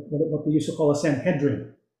Sanhedrin, what they used to call a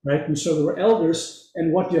Sanhedrin, right? And so there were elders,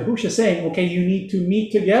 and what Yahushua is saying, okay, you need to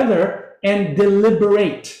meet together and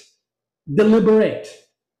deliberate. Deliberate.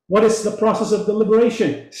 What is the process of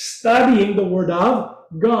deliberation? Studying the Word of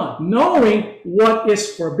God, knowing what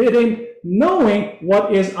is forbidden, knowing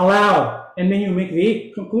what is allowed, and then you make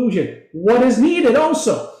the conclusion. What is needed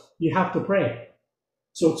also? You have to pray.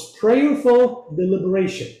 So it's prayerful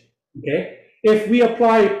deliberation, okay? If we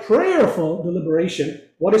apply prayerful deliberation,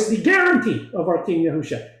 what is the guarantee of our King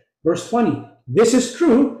Yahushua? Verse 20, this is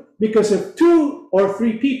true because if 2 or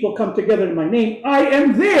 3 people come together in my name, I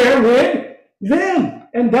am there with them.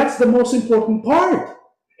 And that's the most important part.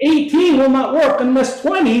 18 will not work unless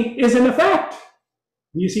 20 is in effect.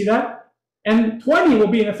 Do you see that? And 20 will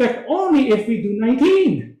be in effect only if we do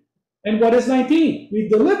 19. And what is 19? We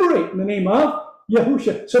deliberate in the name of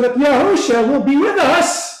Yahushua, so that Yahushua will be with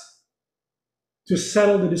us to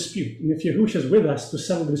settle the dispute. And if Yahushua is with us to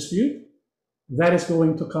settle the dispute, that is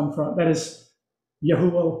going to come from, that is,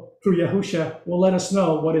 Yahuwah, through Yahushua, will let us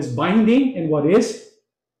know what is binding and what is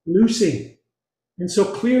loosing. And so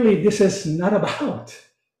clearly this is not about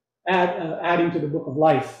adding to the book of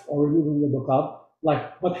life or removing the book of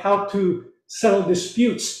life, but how to settle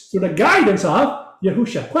disputes through the guidance of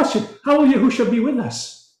Yahushua. Question, how will Yahushua be with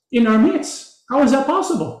us in our midst? How is that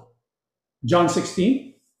possible? John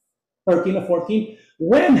 16, 13 to 14.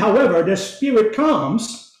 When, however, the Spirit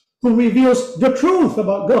comes who reveals the truth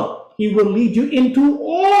about God, he will lead you into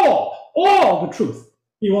all the truth.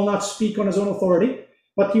 He will not speak on his own authority,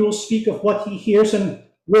 but he will speak of what he hears and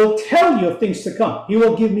will tell you of things to come. He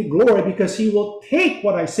will give me glory because he will take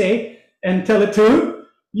what I say and tell it to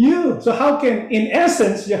you. So how can, in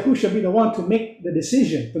essence, Yahushua be the one to make the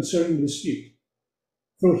decision concerning the dispute?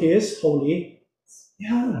 Through his holy,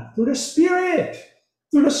 through the Spirit.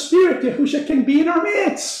 Through the Spirit, Yahushua can be in our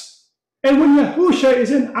midst. And when Yahushua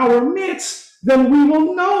is in our midst, then we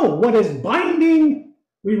will know what is binding.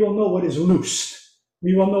 We will know what is loosed.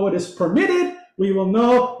 We will know what is permitted. We will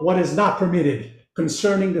know what is not permitted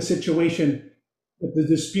concerning the situation that the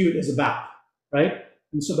dispute is about, right?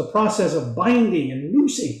 And so the process of binding and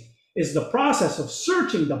loosing is the process of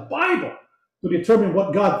searching the Bible to determine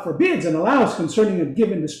what God forbids and allows concerning a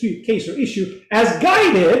given dispute, case, or issue as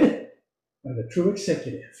guided by the true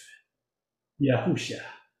executive, Yahushua,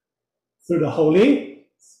 through the Holy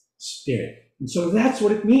Spirit. And so that's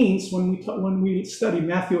what it means when we study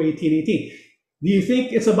Matthew 18:18. Do you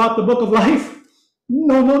think it's about the book of life?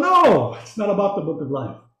 No. It's not about the book of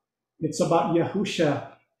life. It's about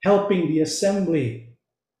Yahushua helping the assembly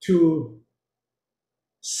to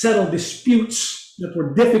settle disputes that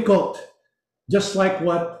were difficult, just like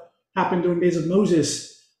what happened during the days of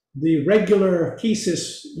Moses. The regular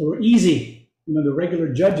cases were easy. The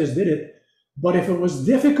regular judges did it. But if it was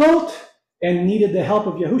difficult and needed the help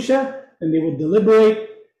of Yahushua, then they would deliberate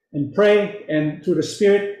and pray, and through the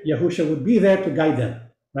Spirit, Yahushua would be there to guide them,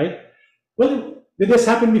 right? Well, did this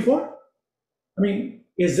happen before? I mean,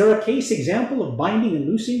 is there a case example of binding and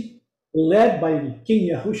loosing led by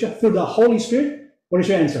King Yahushua through the Holy Spirit? What is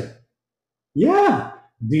your answer? Yeah.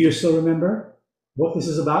 Do you still remember what this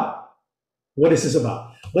is about? What is this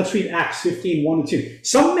about? Let's read Acts 15, 1 and 2.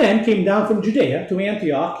 Some men came down from Judea to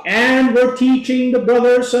Antioch and were teaching the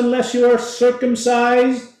brothers, unless you are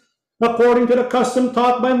circumcised according to the custom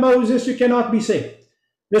taught by Moses, you cannot be saved.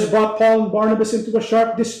 This brought Paul and Barnabas into a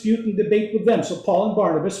sharp dispute and debate with them. So Paul and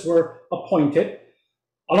Barnabas were appointed,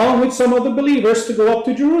 along with some of the believers, to go up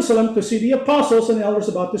to Jerusalem to see the apostles and elders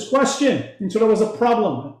about this question. And so there was a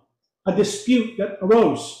problem, a dispute that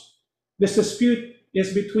arose. This dispute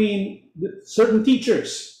is between certain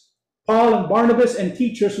teachers, Paul and Barnabas, and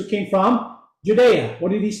teachers who came from Judea.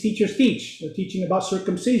 What did these teachers teach? They're teaching about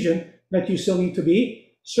circumcision, that you still need to be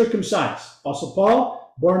circumcised. Apostle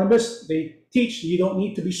Paul, Barnabas, they teach you don't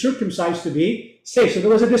need to be circumcised to be saved. So there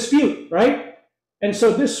was a dispute, right? And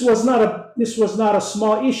so this was not a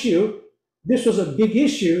small issue. This was a big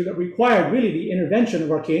issue that required really the intervention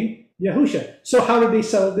of our King Yahushua. So how did they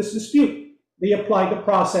settle this dispute? They applied the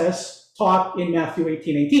process taught in Matthew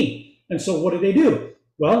 18:18. And so what did they do?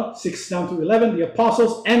 Well, 6 down to 11, the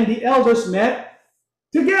apostles and the elders met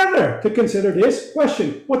together to consider this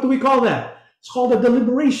question. What do we call that? It's called a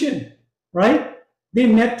deliberation, right? They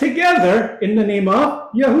met together in the name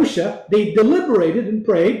of Yahushua. They deliberated and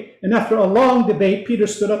prayed. And after a long debate, Peter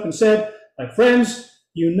stood up and said, "My friends,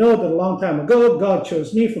 you know that a long time ago, God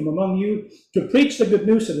chose me from among you to preach the good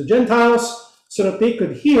news to the Gentiles so that they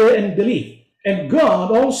could hear and believe. And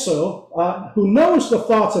God also, who knows the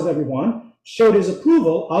thoughts of everyone, showed his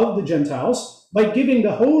approval of the Gentiles by giving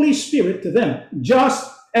the Holy Spirit to them, just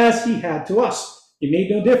as he had to us. He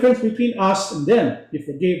made no difference between us and them. He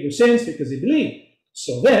forgave their sins because they believed.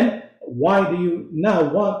 So then, why do you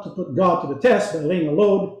now want to put God to the test by laying a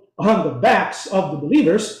load on the backs of the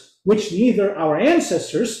believers which neither our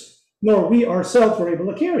ancestors nor we ourselves were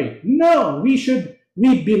able to carry. No,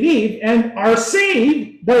 we believe and are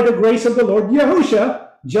saved by the grace of the Lord Yahushua,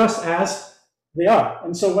 just as they are.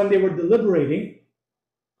 And so when they were deliberating,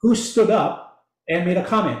 who stood up and made a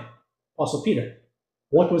comment? Apostle Peter.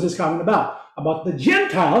 What was his comment about? About the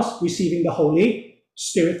Gentiles receiving the Holy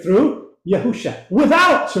Spirit through Yahushua,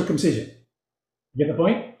 without circumcision. You get the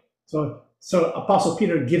point? So Apostle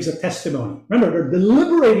Peter gives a testimony. Remember, they're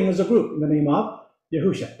deliberating as a group in the name of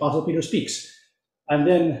Yahushua. Apostle Peter speaks. And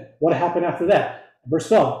then what happened after that? Verse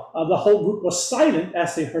 12, the whole group was silent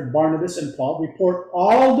as they heard Barnabas and Paul report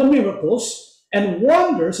all the miracles and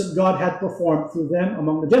wonders that God had performed through them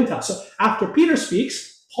among the Gentiles. So after Peter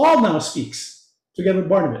speaks, Paul now speaks together with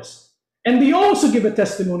Barnabas. And they also give a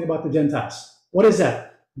testimony about the Gentiles. What is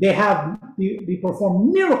that? They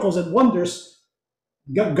perform miracles and wonders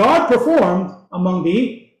God performed among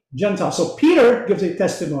the Gentiles. So Peter gives a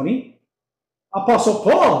testimony. Apostle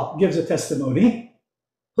Paul gives a testimony,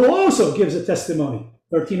 who also gives a testimony.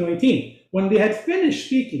 13:18. When they had finished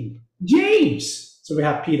speaking, James. So we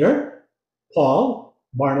have Peter, Paul,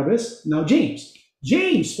 Barnabas, now James.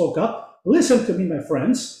 James spoke up. Listen to me, my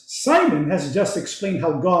friends. Simon has just explained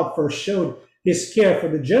how God first showed his care for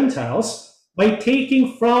the Gentiles by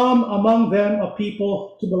taking from among them a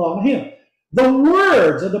people to belong to him. The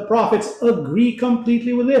words of the prophets agree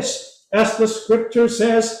completely with this. As the scripture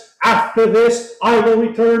says, after this I will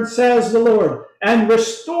return, says the Lord, and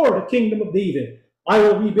restore the kingdom of David. I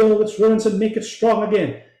will rebuild its ruins and make it strong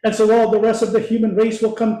again. And so all the rest of the human race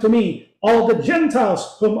will come to me, all the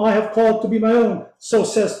Gentiles whom I have called to be my own. So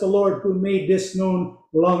says the Lord who made this known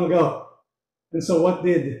long ago. And so what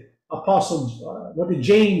did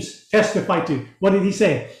James testify to? What did he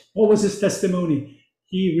say? What was his testimony?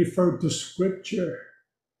 He referred to Scripture.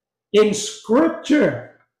 In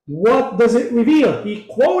Scripture, what does it reveal? He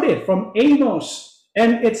quoted from Amos,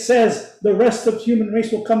 and it says, the rest of human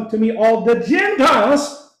race will come to me, all the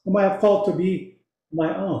Gentiles whom I have called to be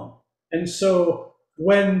my own. And so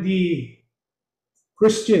when the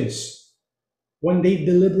Christians, when they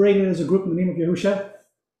deliberated as a group in the name of Yahushua,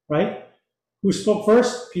 right? Who spoke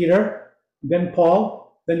first? Peter, then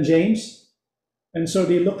Paul, then James. And so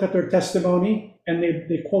they looked at their testimony and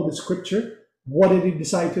they quoted Scripture. What did he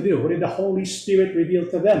decide to do? What did the Holy Spirit reveal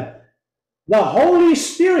to them? The Holy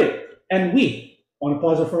Spirit and we. I want to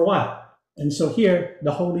pause it for a while. And so here,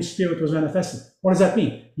 the Holy Spirit was manifested. What does that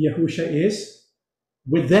mean? Yahushua is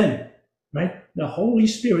with them, right? The Holy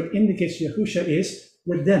Spirit indicates Yahushua is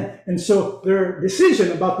with them. And so their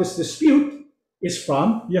decision about this dispute is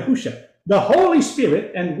from Yahushua. The Holy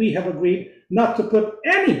Spirit and we have agreed not to put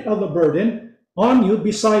any other burden on you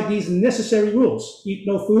beside these necessary rules. Eat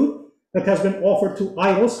no food that has been offered to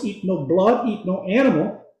idols, eat no blood, eat no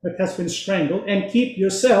animal that has been strangled, and keep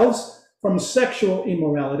yourselves from sexual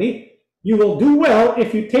immorality. You will do well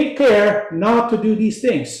if you take care not to do these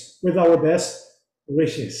things with our best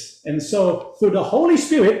wishes. And so through the Holy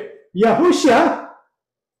Spirit, Yahushua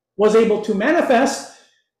was able to manifest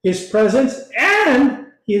his presence and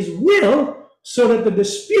his will so that the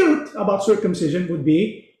dispute about circumcision would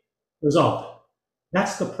be resolved.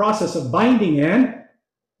 That's the process of binding and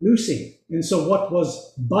loosing. And so what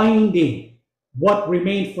was binding? What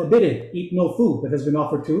remained forbidden? Eat no food that has been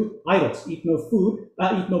offered to idols. Eat no food,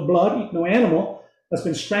 eat no blood, eat no animal that's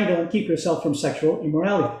been strangled, and keep yourself from sexual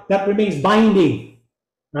immorality. That remains binding,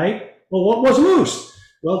 right? Well, what was loosed?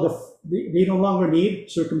 Well, they no longer need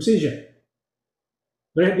circumcision.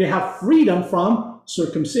 They have freedom from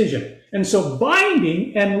circumcision. And so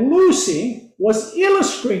binding and loosing was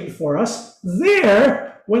illustrated for us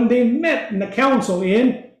there when they met in the council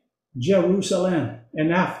in Jerusalem.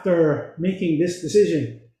 And after making this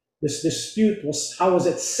decision, this dispute was, how was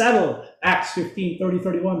it settled? Acts 15, 30,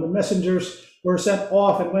 31. The messengers were sent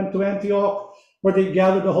off and went to Antioch, where they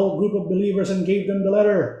gathered the whole group of believers and gave them the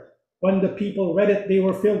letter. When the people read it, they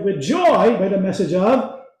were filled with joy by the message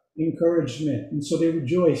of encouragement. And so they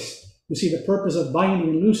rejoiced. You see, the purpose of binding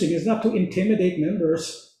and loosing is not to intimidate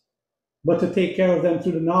members, but to take care of them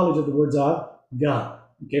through the knowledge of the words of God.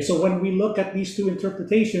 Okay, so when we look at these two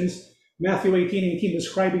interpretations, Matthew 18:18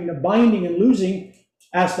 describing the binding and loosing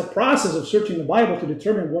as the process of searching the Bible to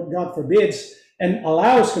determine what God forbids and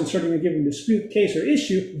allows concerning a given dispute, case, or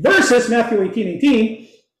issue, versus Matthew 18:18,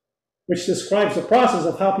 which describes the process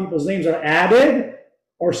of how people's names are added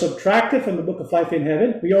or subtracted from the book of life in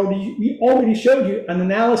heaven. We already showed you an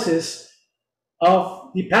analysis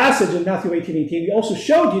of the passage in Matthew 18:18. We also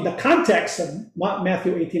showed you the context of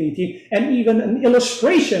Matthew 18:18 and even an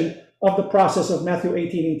illustration of the process of Matthew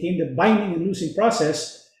 18:18, the binding and loosing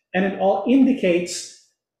process, and it all indicates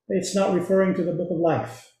it's not referring to the book of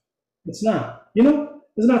life. It's not. You know,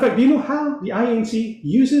 as a matter of fact, do you know how the INC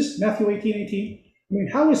uses Matthew 18:18? I mean,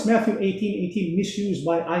 how is Matthew 18:18 misused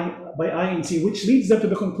by INC, which leads them to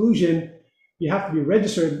the conclusion you have to be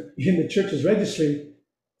registered in the church's registry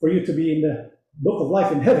for you to be in the book of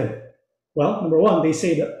life in heaven? Well, number one, they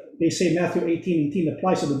say Matthew 18:18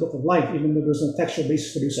 applies to the book of life, even though there's no textual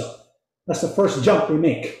basis to do so. That's the first jump they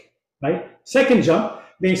make, right? Second jump,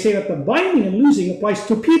 they say that the binding and loosing applies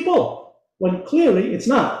to people, when clearly it's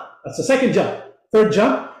not. That's the second jump. Third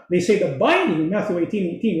jump, they say the binding in Matthew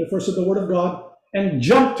 18:18 refers to the Word of God, and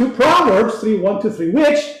jump to Proverbs 3:1-3,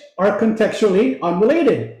 which are contextually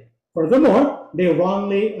unrelated. Furthermore, they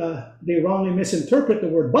wrongly misinterpret the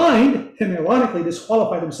word bind and ironically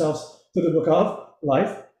disqualify themselves to the book of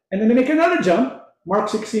life. And then they make another jump, Mark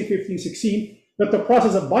 16:15-16, that the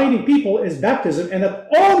process of binding people is baptism and that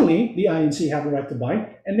only the INC have the right to bind.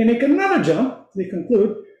 And they make another jump, they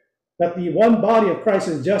conclude that the one body of Christ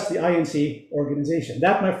is just the INC organization.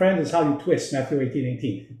 That, my friend, is how you twist Matthew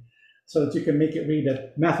 18:18, so that you can make it read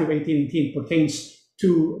that Matthew 18:18 pertains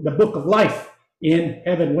to the book of life in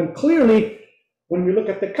heaven, when clearly, when we look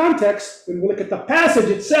at the context, when we look at the passage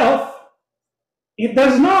itself, it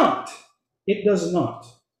does not. It does not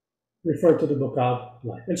refer to the book of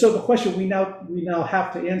life. And so the question we now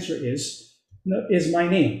have to answer is my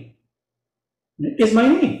name? Is my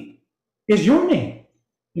name? Is your name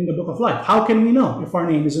in the book of life? How can we know if our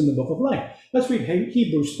name is in the book of life? Let's read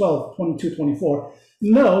Hebrews 12:22-24.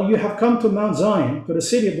 No, you have come to Mount Zion, to the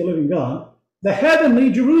city of the living God, the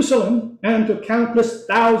heavenly Jerusalem, and to countless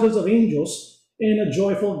thousands of angels in a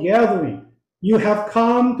joyful gathering. You have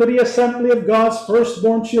come to the assembly of God's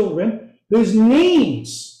firstborn children, whose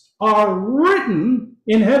names are written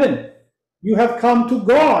in heaven. You have come to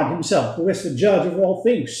God himself, who is the judge of all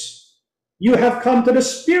things. You have come to the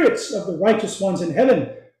spirits of the righteous ones in heaven,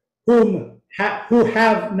 who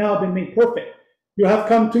have now been made perfect. You have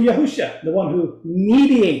come to Yahushua, the one who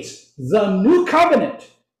mediates the new covenant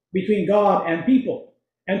between God and people,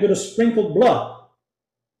 and to the sprinkled blood,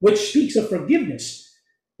 which speaks of forgiveness,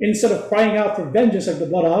 instead of crying out for vengeance like the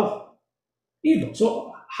blood of evil.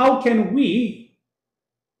 So how can we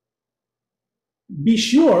be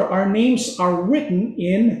sure our names are written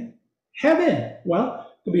in heaven?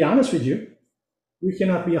 Well, to be honest with you, we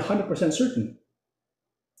cannot be 100% certain,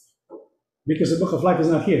 because the book of life is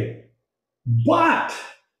not here. But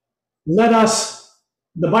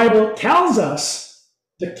the Bible tells us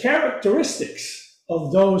the characteristics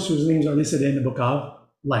of those whose names are listed in the book of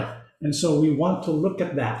life. And so we want to look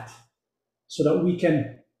at that so that we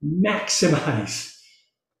can maximize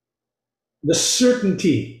the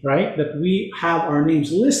certainty, right, that we have our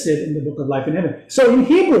names listed in the book of life in heaven. So in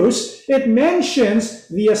Hebrews, it mentions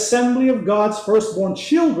the assembly of God's firstborn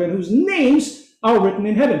children whose names are written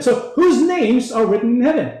in heaven. So whose names are written in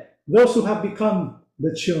heaven? Those who have become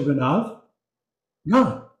the children of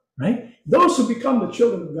God, right? Those who become the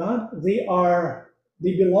children of God,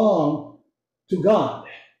 they belong to God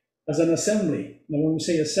as an assembly. Now, when we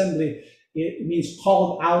say assembly, it means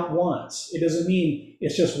called out ones. It doesn't mean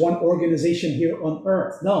it's just one organization here on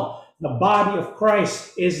earth. No, the body of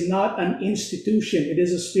Christ is not an institution. It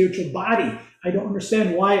is a spiritual body. I don't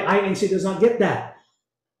understand why INC does not get that.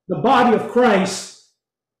 The body of Christ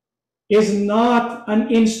is not an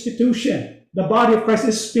institution. The body of Christ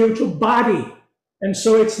is a spiritual body. And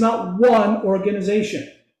so it's not one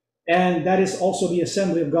organization. And that is also the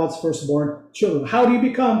assembly of God's firstborn children. How do you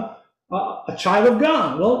become a child of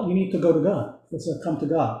God? Well, you need to go to God. Let's come to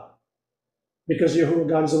God. Because Yahuwah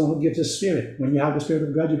God is the one who gives His Spirit. When you have the Spirit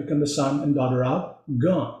of God, you become the son and daughter of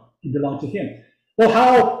God. You belong to Him. Well,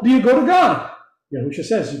 how do you go to God? Yahushua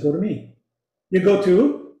says, you go to me. You go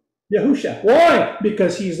to Yahushua. Why?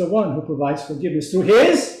 Because He's the one who provides forgiveness through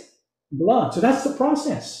His blood. So that's the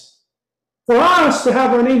process. For us to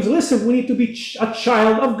have our names listed, we need to be a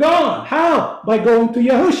child of God. How? By going to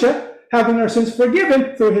Yahushua, having our sins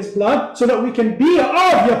forgiven through His blood, so that we can be of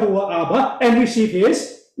Yahuwah Abba and receive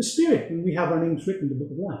His Spirit. And we have our names written in the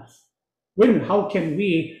book of life. Wait a minute, how can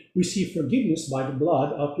we receive forgiveness by the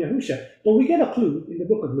blood of Yahushua? Well, we get a clue in the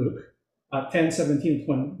book of Luke,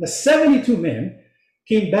 10:17-20. The 72 men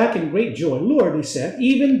came back in great joy. Lord, they said,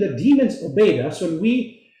 even the demons obeyed us when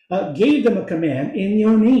we gave them a command in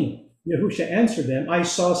your name. Yahushua answered them, I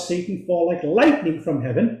saw Satan fall like lightning from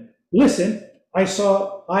heaven. Listen,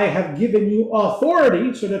 I have given you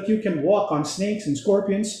authority so that you can walk on snakes and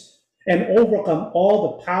scorpions and overcome all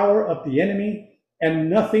the power of the enemy, and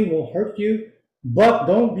nothing will hurt you. But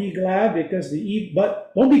don't be glad because the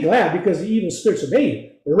evil spirits obey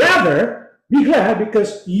you. Rather, be glad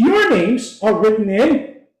because your names are written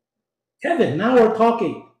in heaven. Now we're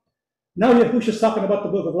talking. Now Yahushua's talking about the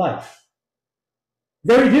book of life.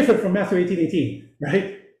 Very different from Matthew 18:18,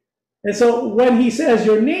 right? And so when he says,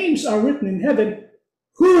 your names are written in heaven,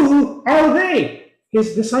 who are they?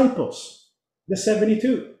 His disciples, the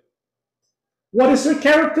 72. What is their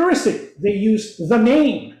characteristic? They use the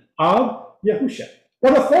name of Yahushua.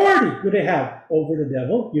 What authority do they have over the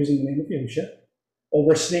devil, using the name of Yahushua?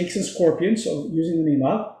 Over snakes and scorpions, so using the name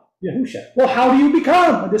of Yahushua. Well, how do you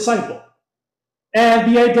become a disciple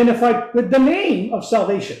and be identified with the name of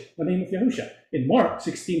salvation, the name of Yahushua? In Mark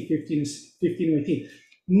 16:15 and 18.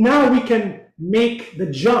 Now we can make the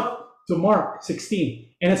jump to Mark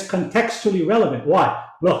 16, and it's contextually relevant. Why?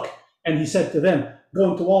 Look, and he said to them,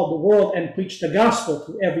 go into all the world and preach the gospel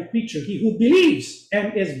to every creature. He who believes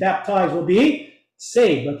and is baptized will be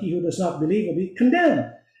saved, but he who does not believe will be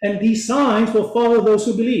condemned. And these signs will follow those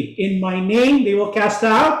who believe. In my name they will cast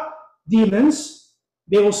out demons,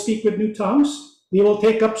 they will speak with new tongues, they will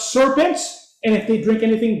take up serpents, and if they drink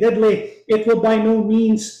anything deadly, it will by no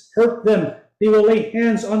means hurt them. They will lay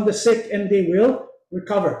hands on the sick and they will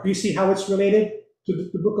recover. Do you see how it's related to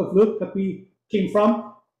the book of Luke that we came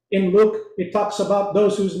from? In Luke, it talks about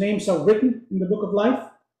those whose names are written in the book of life.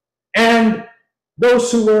 And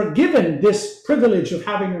those who were given this privilege of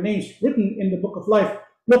having their names written in the book of life,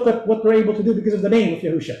 look at what they're able to do because of the name of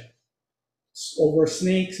Yahushua. Over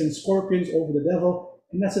snakes and scorpions, over the devil.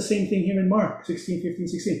 And that's the same thing here in Mark 16, 15,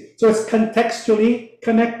 16. So it's contextually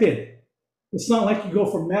connected. It's not like you go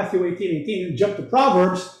from Matthew 18:18 and jump to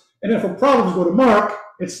Proverbs, and then from Proverbs go to Mark.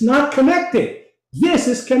 It's not connected. This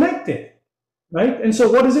is connected, right? And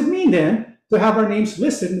so what does it mean then to have our names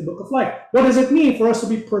listed in the book of life? What does it mean for us to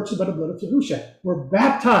be purchased by the blood of Yahushua? We're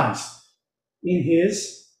baptized in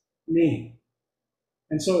his name.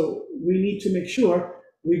 And so we need to make sure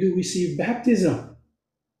we do receive baptism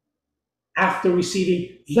after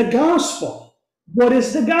receiving the gospel. What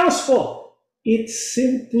is the gospel? It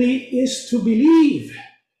simply is to believe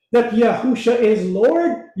that Yahushua is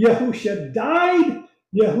Lord, Yahushua died,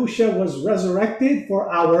 Yahushua was resurrected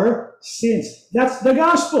for our sins. That's the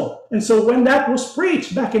gospel. And so when that was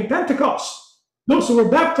preached back in Pentecost, those who were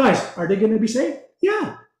baptized, are they going to be saved?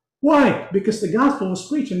 Yeah. Why? Because the gospel was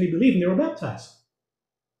preached and they believed and they were baptized.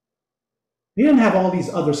 They didn't have all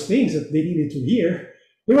these other things that they needed to hear.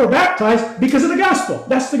 They were baptized because of the gospel.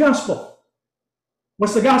 That's the gospel.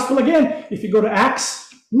 What's the gospel again? If you go to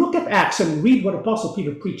Acts, look at Acts and read what Apostle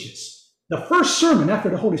Peter preaches. The first sermon after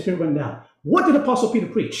the Holy Spirit went down. What did Apostle Peter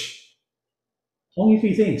preach? Only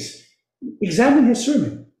three things. Examine his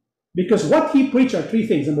sermon. Because what he preached are three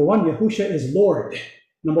things. Number one, Yahushua is Lord.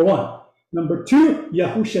 Number one. Number two,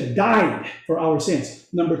 Yahushua died for our sins.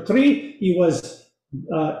 Number three, he was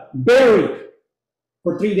buried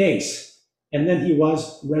for 3 days. And then he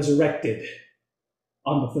was resurrected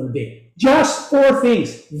on the third day. Just 4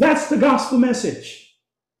 things. That's the gospel message.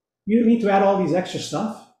 You don't need to add all these extra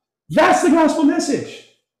stuff. That's the gospel message.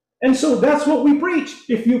 And so that's what we preach.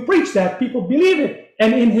 If you preach that, people believe it.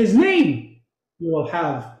 And in his name, you will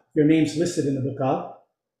have your names listed in the book of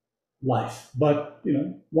life. But,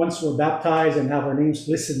 once we're baptized and have our names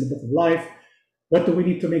listed in the book of life, what do we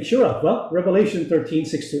need to make sure of? Well, Revelation 13,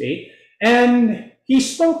 6-8. And he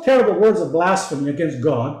spoke terrible words of blasphemy against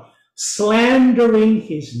God, slandering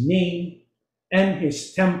his name and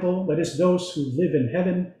his temple, that is, those who live in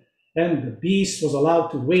heaven. And the beast was allowed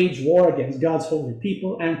to wage war against God's holy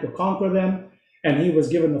people and to conquer them. And he was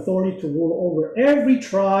given authority to rule over every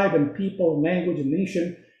tribe and people, language, and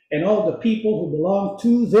nation. And all the people who belong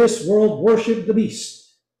to this world worship the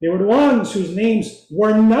beast. They were the ones whose names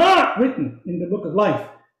were not written in the book of life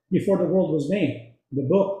before the world was made. The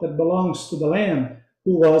book that belongs to the Lamb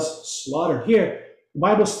who was slaughtered. Here, the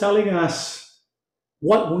Bible's telling us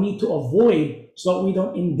what we need to avoid so that we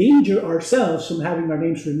don't endanger ourselves from having our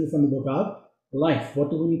names removed from the book of life. What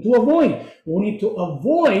do we need to avoid? We need to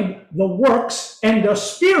avoid the works and the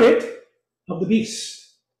spirit of the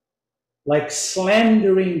beast, like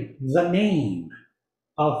slandering the name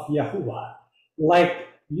of Yahuwah, like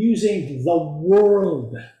using the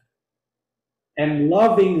world and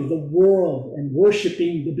loving the world and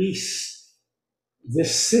worshiping the beast, the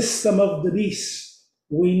system of the beast.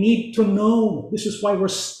 We need to know. This is why we're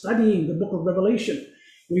studying the book of Revelation.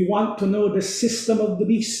 We want to know the system of the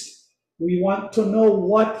beast. We want to know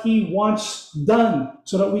what he wants done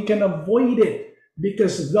so that we can avoid it.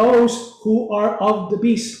 Because those who are of the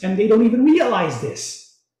beast, and they don't even realize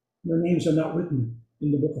this, their names are not written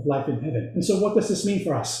in the book of life in heaven. And so what does this mean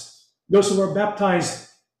for us? Those who are baptized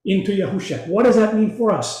into Yahushua. What does that mean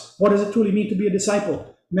for us? What does it truly mean to be a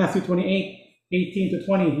disciple? Matthew 28,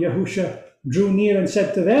 18-20, Yahushua drew near and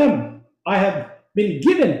said to them, I have been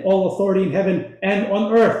given all authority in heaven and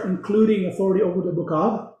on earth, including authority over the book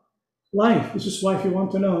of life. This is why if you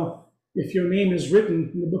want to know if your name is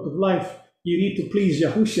written in the book of life, you need to please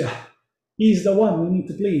Yahusha. He's the one you need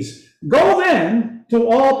to please. Go then to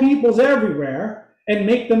all peoples everywhere and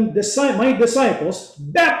make them my disciples,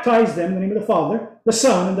 baptize them in the name of the Father, the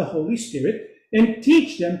Son, and the Holy Spirit, and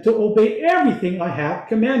teach them to obey everything I have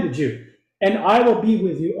commanded you. And I will be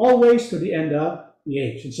with you always to the end of the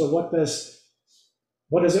age. And so what does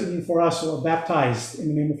it mean for us who are baptized in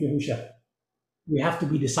the name of Yahusha? We have to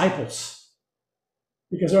be disciples.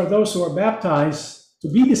 Because there are those who are baptized to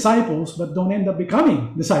be disciples, but don't end up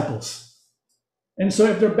becoming disciples. And so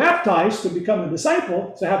if they're baptized to become a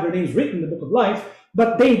disciple, to have their names written in the book of life,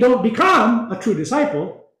 but they don't become a true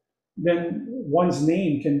disciple, then one's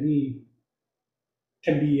name can be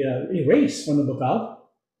erased from the book of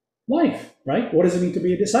life, right? What does it mean to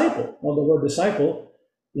be a disciple? Well, the word disciple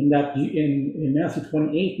in Matthew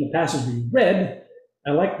 28, in the passage we read,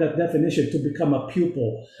 I like that definition, to become a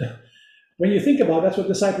pupil. When you think about it, that's what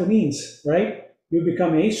disciple means, right? You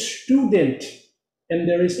become a student, and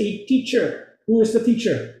there is a teacher. Who is the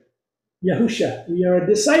teacher? Yahusha. We are a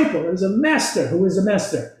disciple. There is a master. Who is the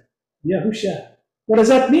master? Yahusha. What does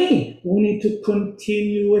that mean? We need to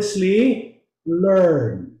continuously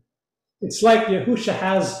learn. It's like Yahusha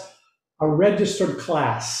has a registered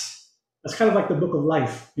class. That's kind of like the book of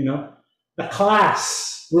life, the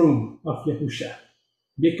classroom of Yahusha.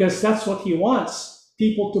 Because that's what he wants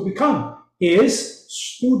people to become, his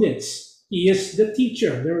students. He is the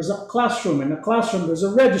teacher. There is a classroom. In the classroom, there's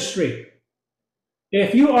a registry.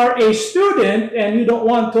 If you are a student and you don't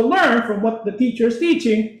want to learn from what the teacher is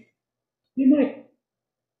teaching, he might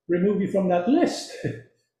remove you from that list.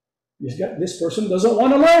 This person doesn't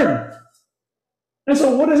want to learn. And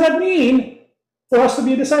so what does that mean for us to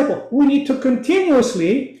be a disciple? We need to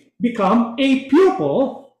continuously become a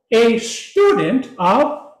pupil, a student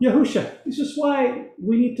of Yahusha. This is why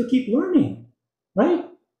we need to keep learning, right?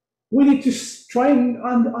 We need to try and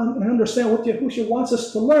understand what Yahusha wants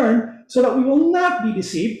us to learn so that we will not be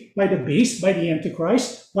deceived by the beast, by the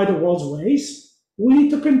Antichrist, by the world's ways. We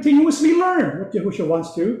need to continuously learn what Yahusha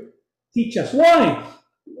wants to teach us. Why?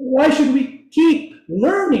 Why should we keep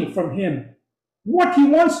learning from him what he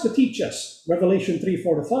wants to teach us? Revelation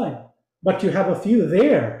 3:4-5. But you have a few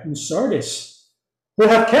there in Sardis who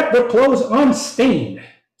have kept their clothes unstained,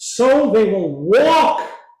 so they will walk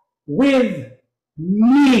with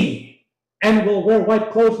me and will wear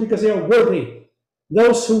white clothes because they are worthy.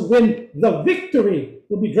 Those who win the victory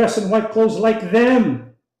will be dressed in white clothes like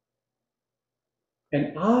them.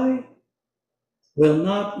 And I will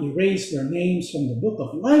not erase their names from the book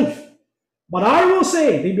of life, but I will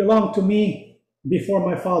say they belong to me before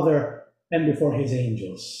my Father and before his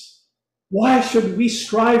angels. Why should we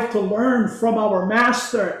strive to learn from our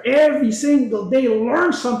Master every single day?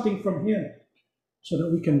 Learn something from him so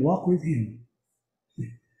that we can walk with him.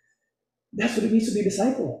 That's what it means to be a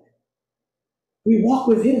disciple. We walk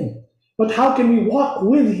with him. But how can we walk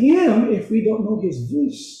with him if we don't know his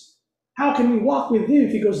voice? How can we walk with him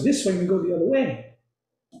if he goes this way and we go the other way?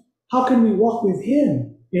 How can we walk with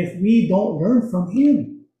him if we don't learn from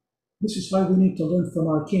him? This is why we need to learn from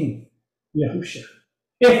our King, Yahusha.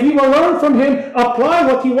 If we will learn from him, apply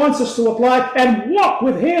what he wants us to apply, and walk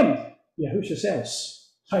with him, Yahusha says,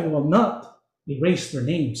 I will not erase their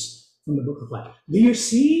names from the book of life. Do you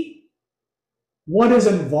see what is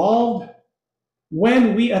involved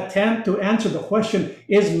when we attempt to answer the question,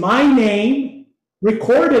 is my name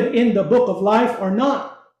recorded in the book of life or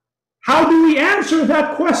not? How do we answer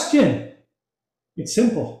that question? It's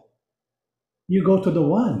simple. You go to the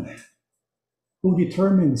one who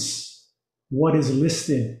determines what is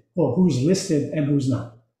listed, or who's listed and who's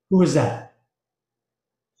not. Who is that?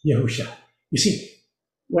 Yahusha. You see,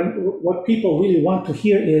 what people really want to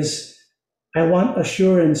hear is, I want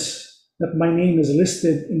assurance that my name is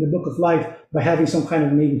listed in the book of life by having some kind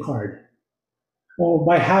of name card, or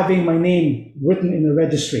by having my name written in the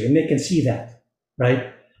registry, and they can see that,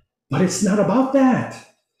 right? But it's not about that.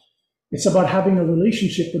 It's about having a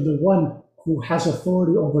relationship with the one who has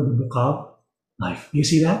authority over the book of life. You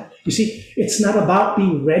see that? You see, it's not about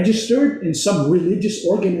being registered in some religious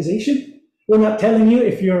organization. We're not telling you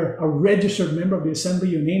if you're a registered member of the assembly,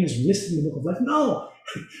 your name is listed in the book of life. No,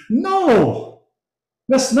 no,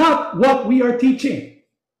 that's not what we are teaching.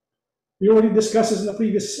 We already discussed this in the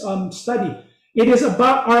previous study. It is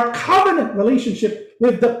about our covenant relationship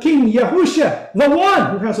with the King Yahusha, the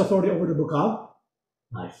one who has authority over the book of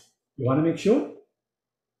life. You want to make sure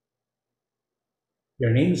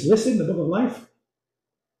your name is listed in the book of life?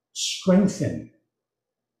 Strengthen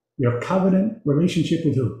your covenant relationship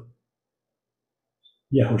with who?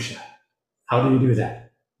 Yahusha. How do you do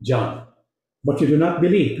that? John. But you do not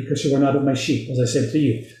believe because you are not of my sheep, as I said to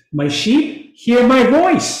you. My sheep hear my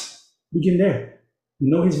voice. Begin there.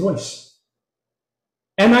 Know his voice.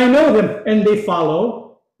 And I know them, and they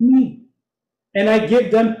follow me. And I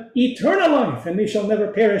give them eternal life, and they shall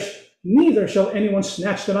never perish, neither shall anyone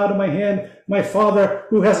snatch them out of my hand. My Father,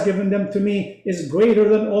 who has given them to me, is greater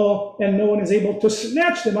than all, and no one is able to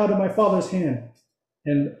snatch them out of my Father's hand.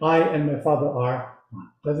 And I and my Father are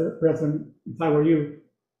one. Brethren, if I were you,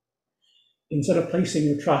 instead of placing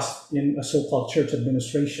your trust in a so-called church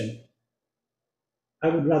administration, I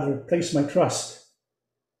would rather place my trust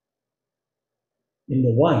in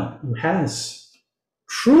the one who has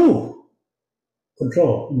true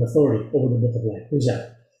control and authority over the book of life. Who's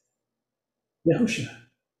that? Yahusha.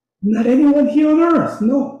 Not anyone here on earth,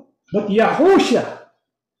 no, but Yahusha,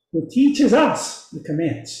 who teaches us the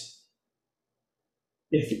commands.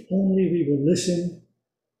 If only we will listen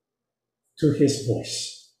to his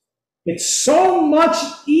voice. It's so much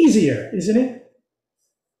easier, isn't it,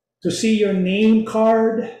 to see your name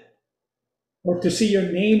card or to see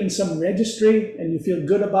your name in some registry and you feel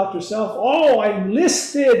good about yourself. Oh, I'm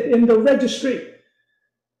listed in the registry.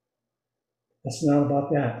 That's not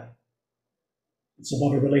about that. It's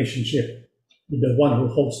about a relationship with the one who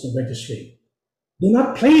holds the registry. Do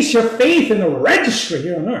not place your faith in a registry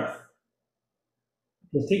here on earth. It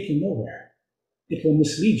will take you nowhere. It will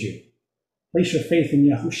mislead you. Place your faith in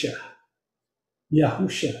Yahusha.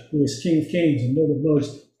 Yahusha, who is King of Kings and Lord of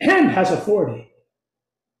Lords, and has authority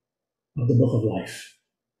of the book of life.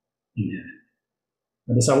 Amen.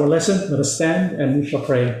 That is our lesson. Let us stand and we shall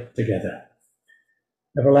pray together.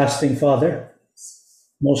 Everlasting Father,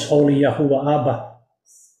 most holy Yahuwah Abba,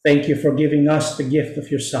 thank you for giving us the gift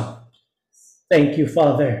of your Son. Thank you,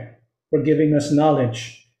 Father, for giving us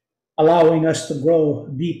knowledge, allowing us to grow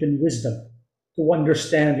deep in wisdom, to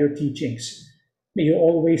understand your teachings. May you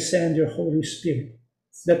always send your Holy Spirit,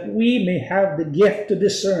 that we may have the gift to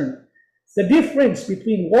discern the difference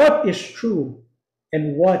between what is true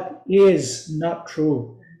and what is not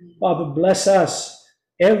true. Father, bless us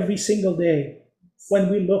every single day when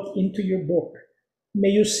we look into your book. May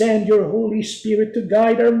you send your Holy Spirit to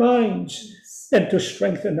guide our minds and to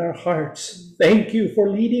strengthen our hearts. Thank you for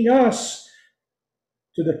leading us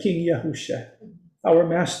to the King Yahusha, our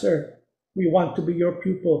Master. We want to be your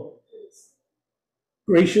pupil.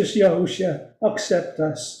 Gracious Yahusha, accept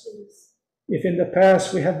us. If in the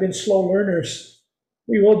past we have been slow learners,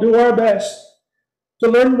 we will do our best to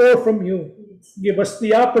learn more from you. Give us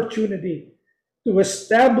the opportunity to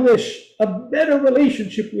establish a better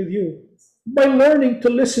relationship with you by learning to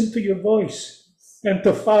listen to your voice and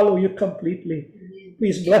to follow you completely.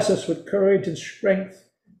 Please bless us with courage and strength.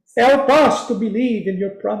 Help us to believe in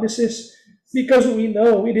your promises, because we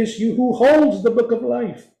know it is you who holds the book of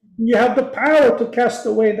life. You have the power to cast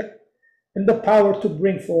away and the power to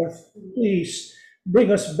bring forth. Please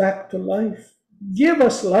bring us back to life. Give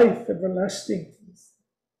us life everlasting.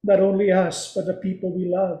 Not only us, but the people we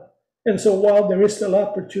love. And so while there is still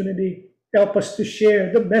opportunity, help us to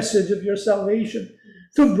share the message of your salvation,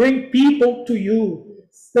 to bring people to you,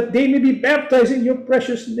 that they may be baptized in your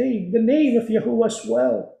precious name, the name of Yahuwah as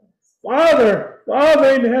well.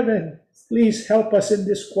 Father in heaven, please help us in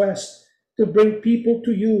this quest to bring people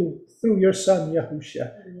to you through your Son,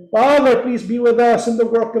 Yahusha. Father, please be with us in the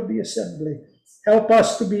work of the assembly. Help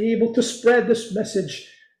us to be able to spread this message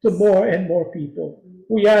to more and more people.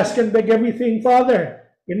 We ask and beg everything, Father,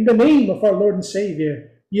 in the name of our Lord and Savior,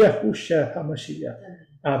 Yahusha HaMashiach.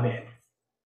 Amen.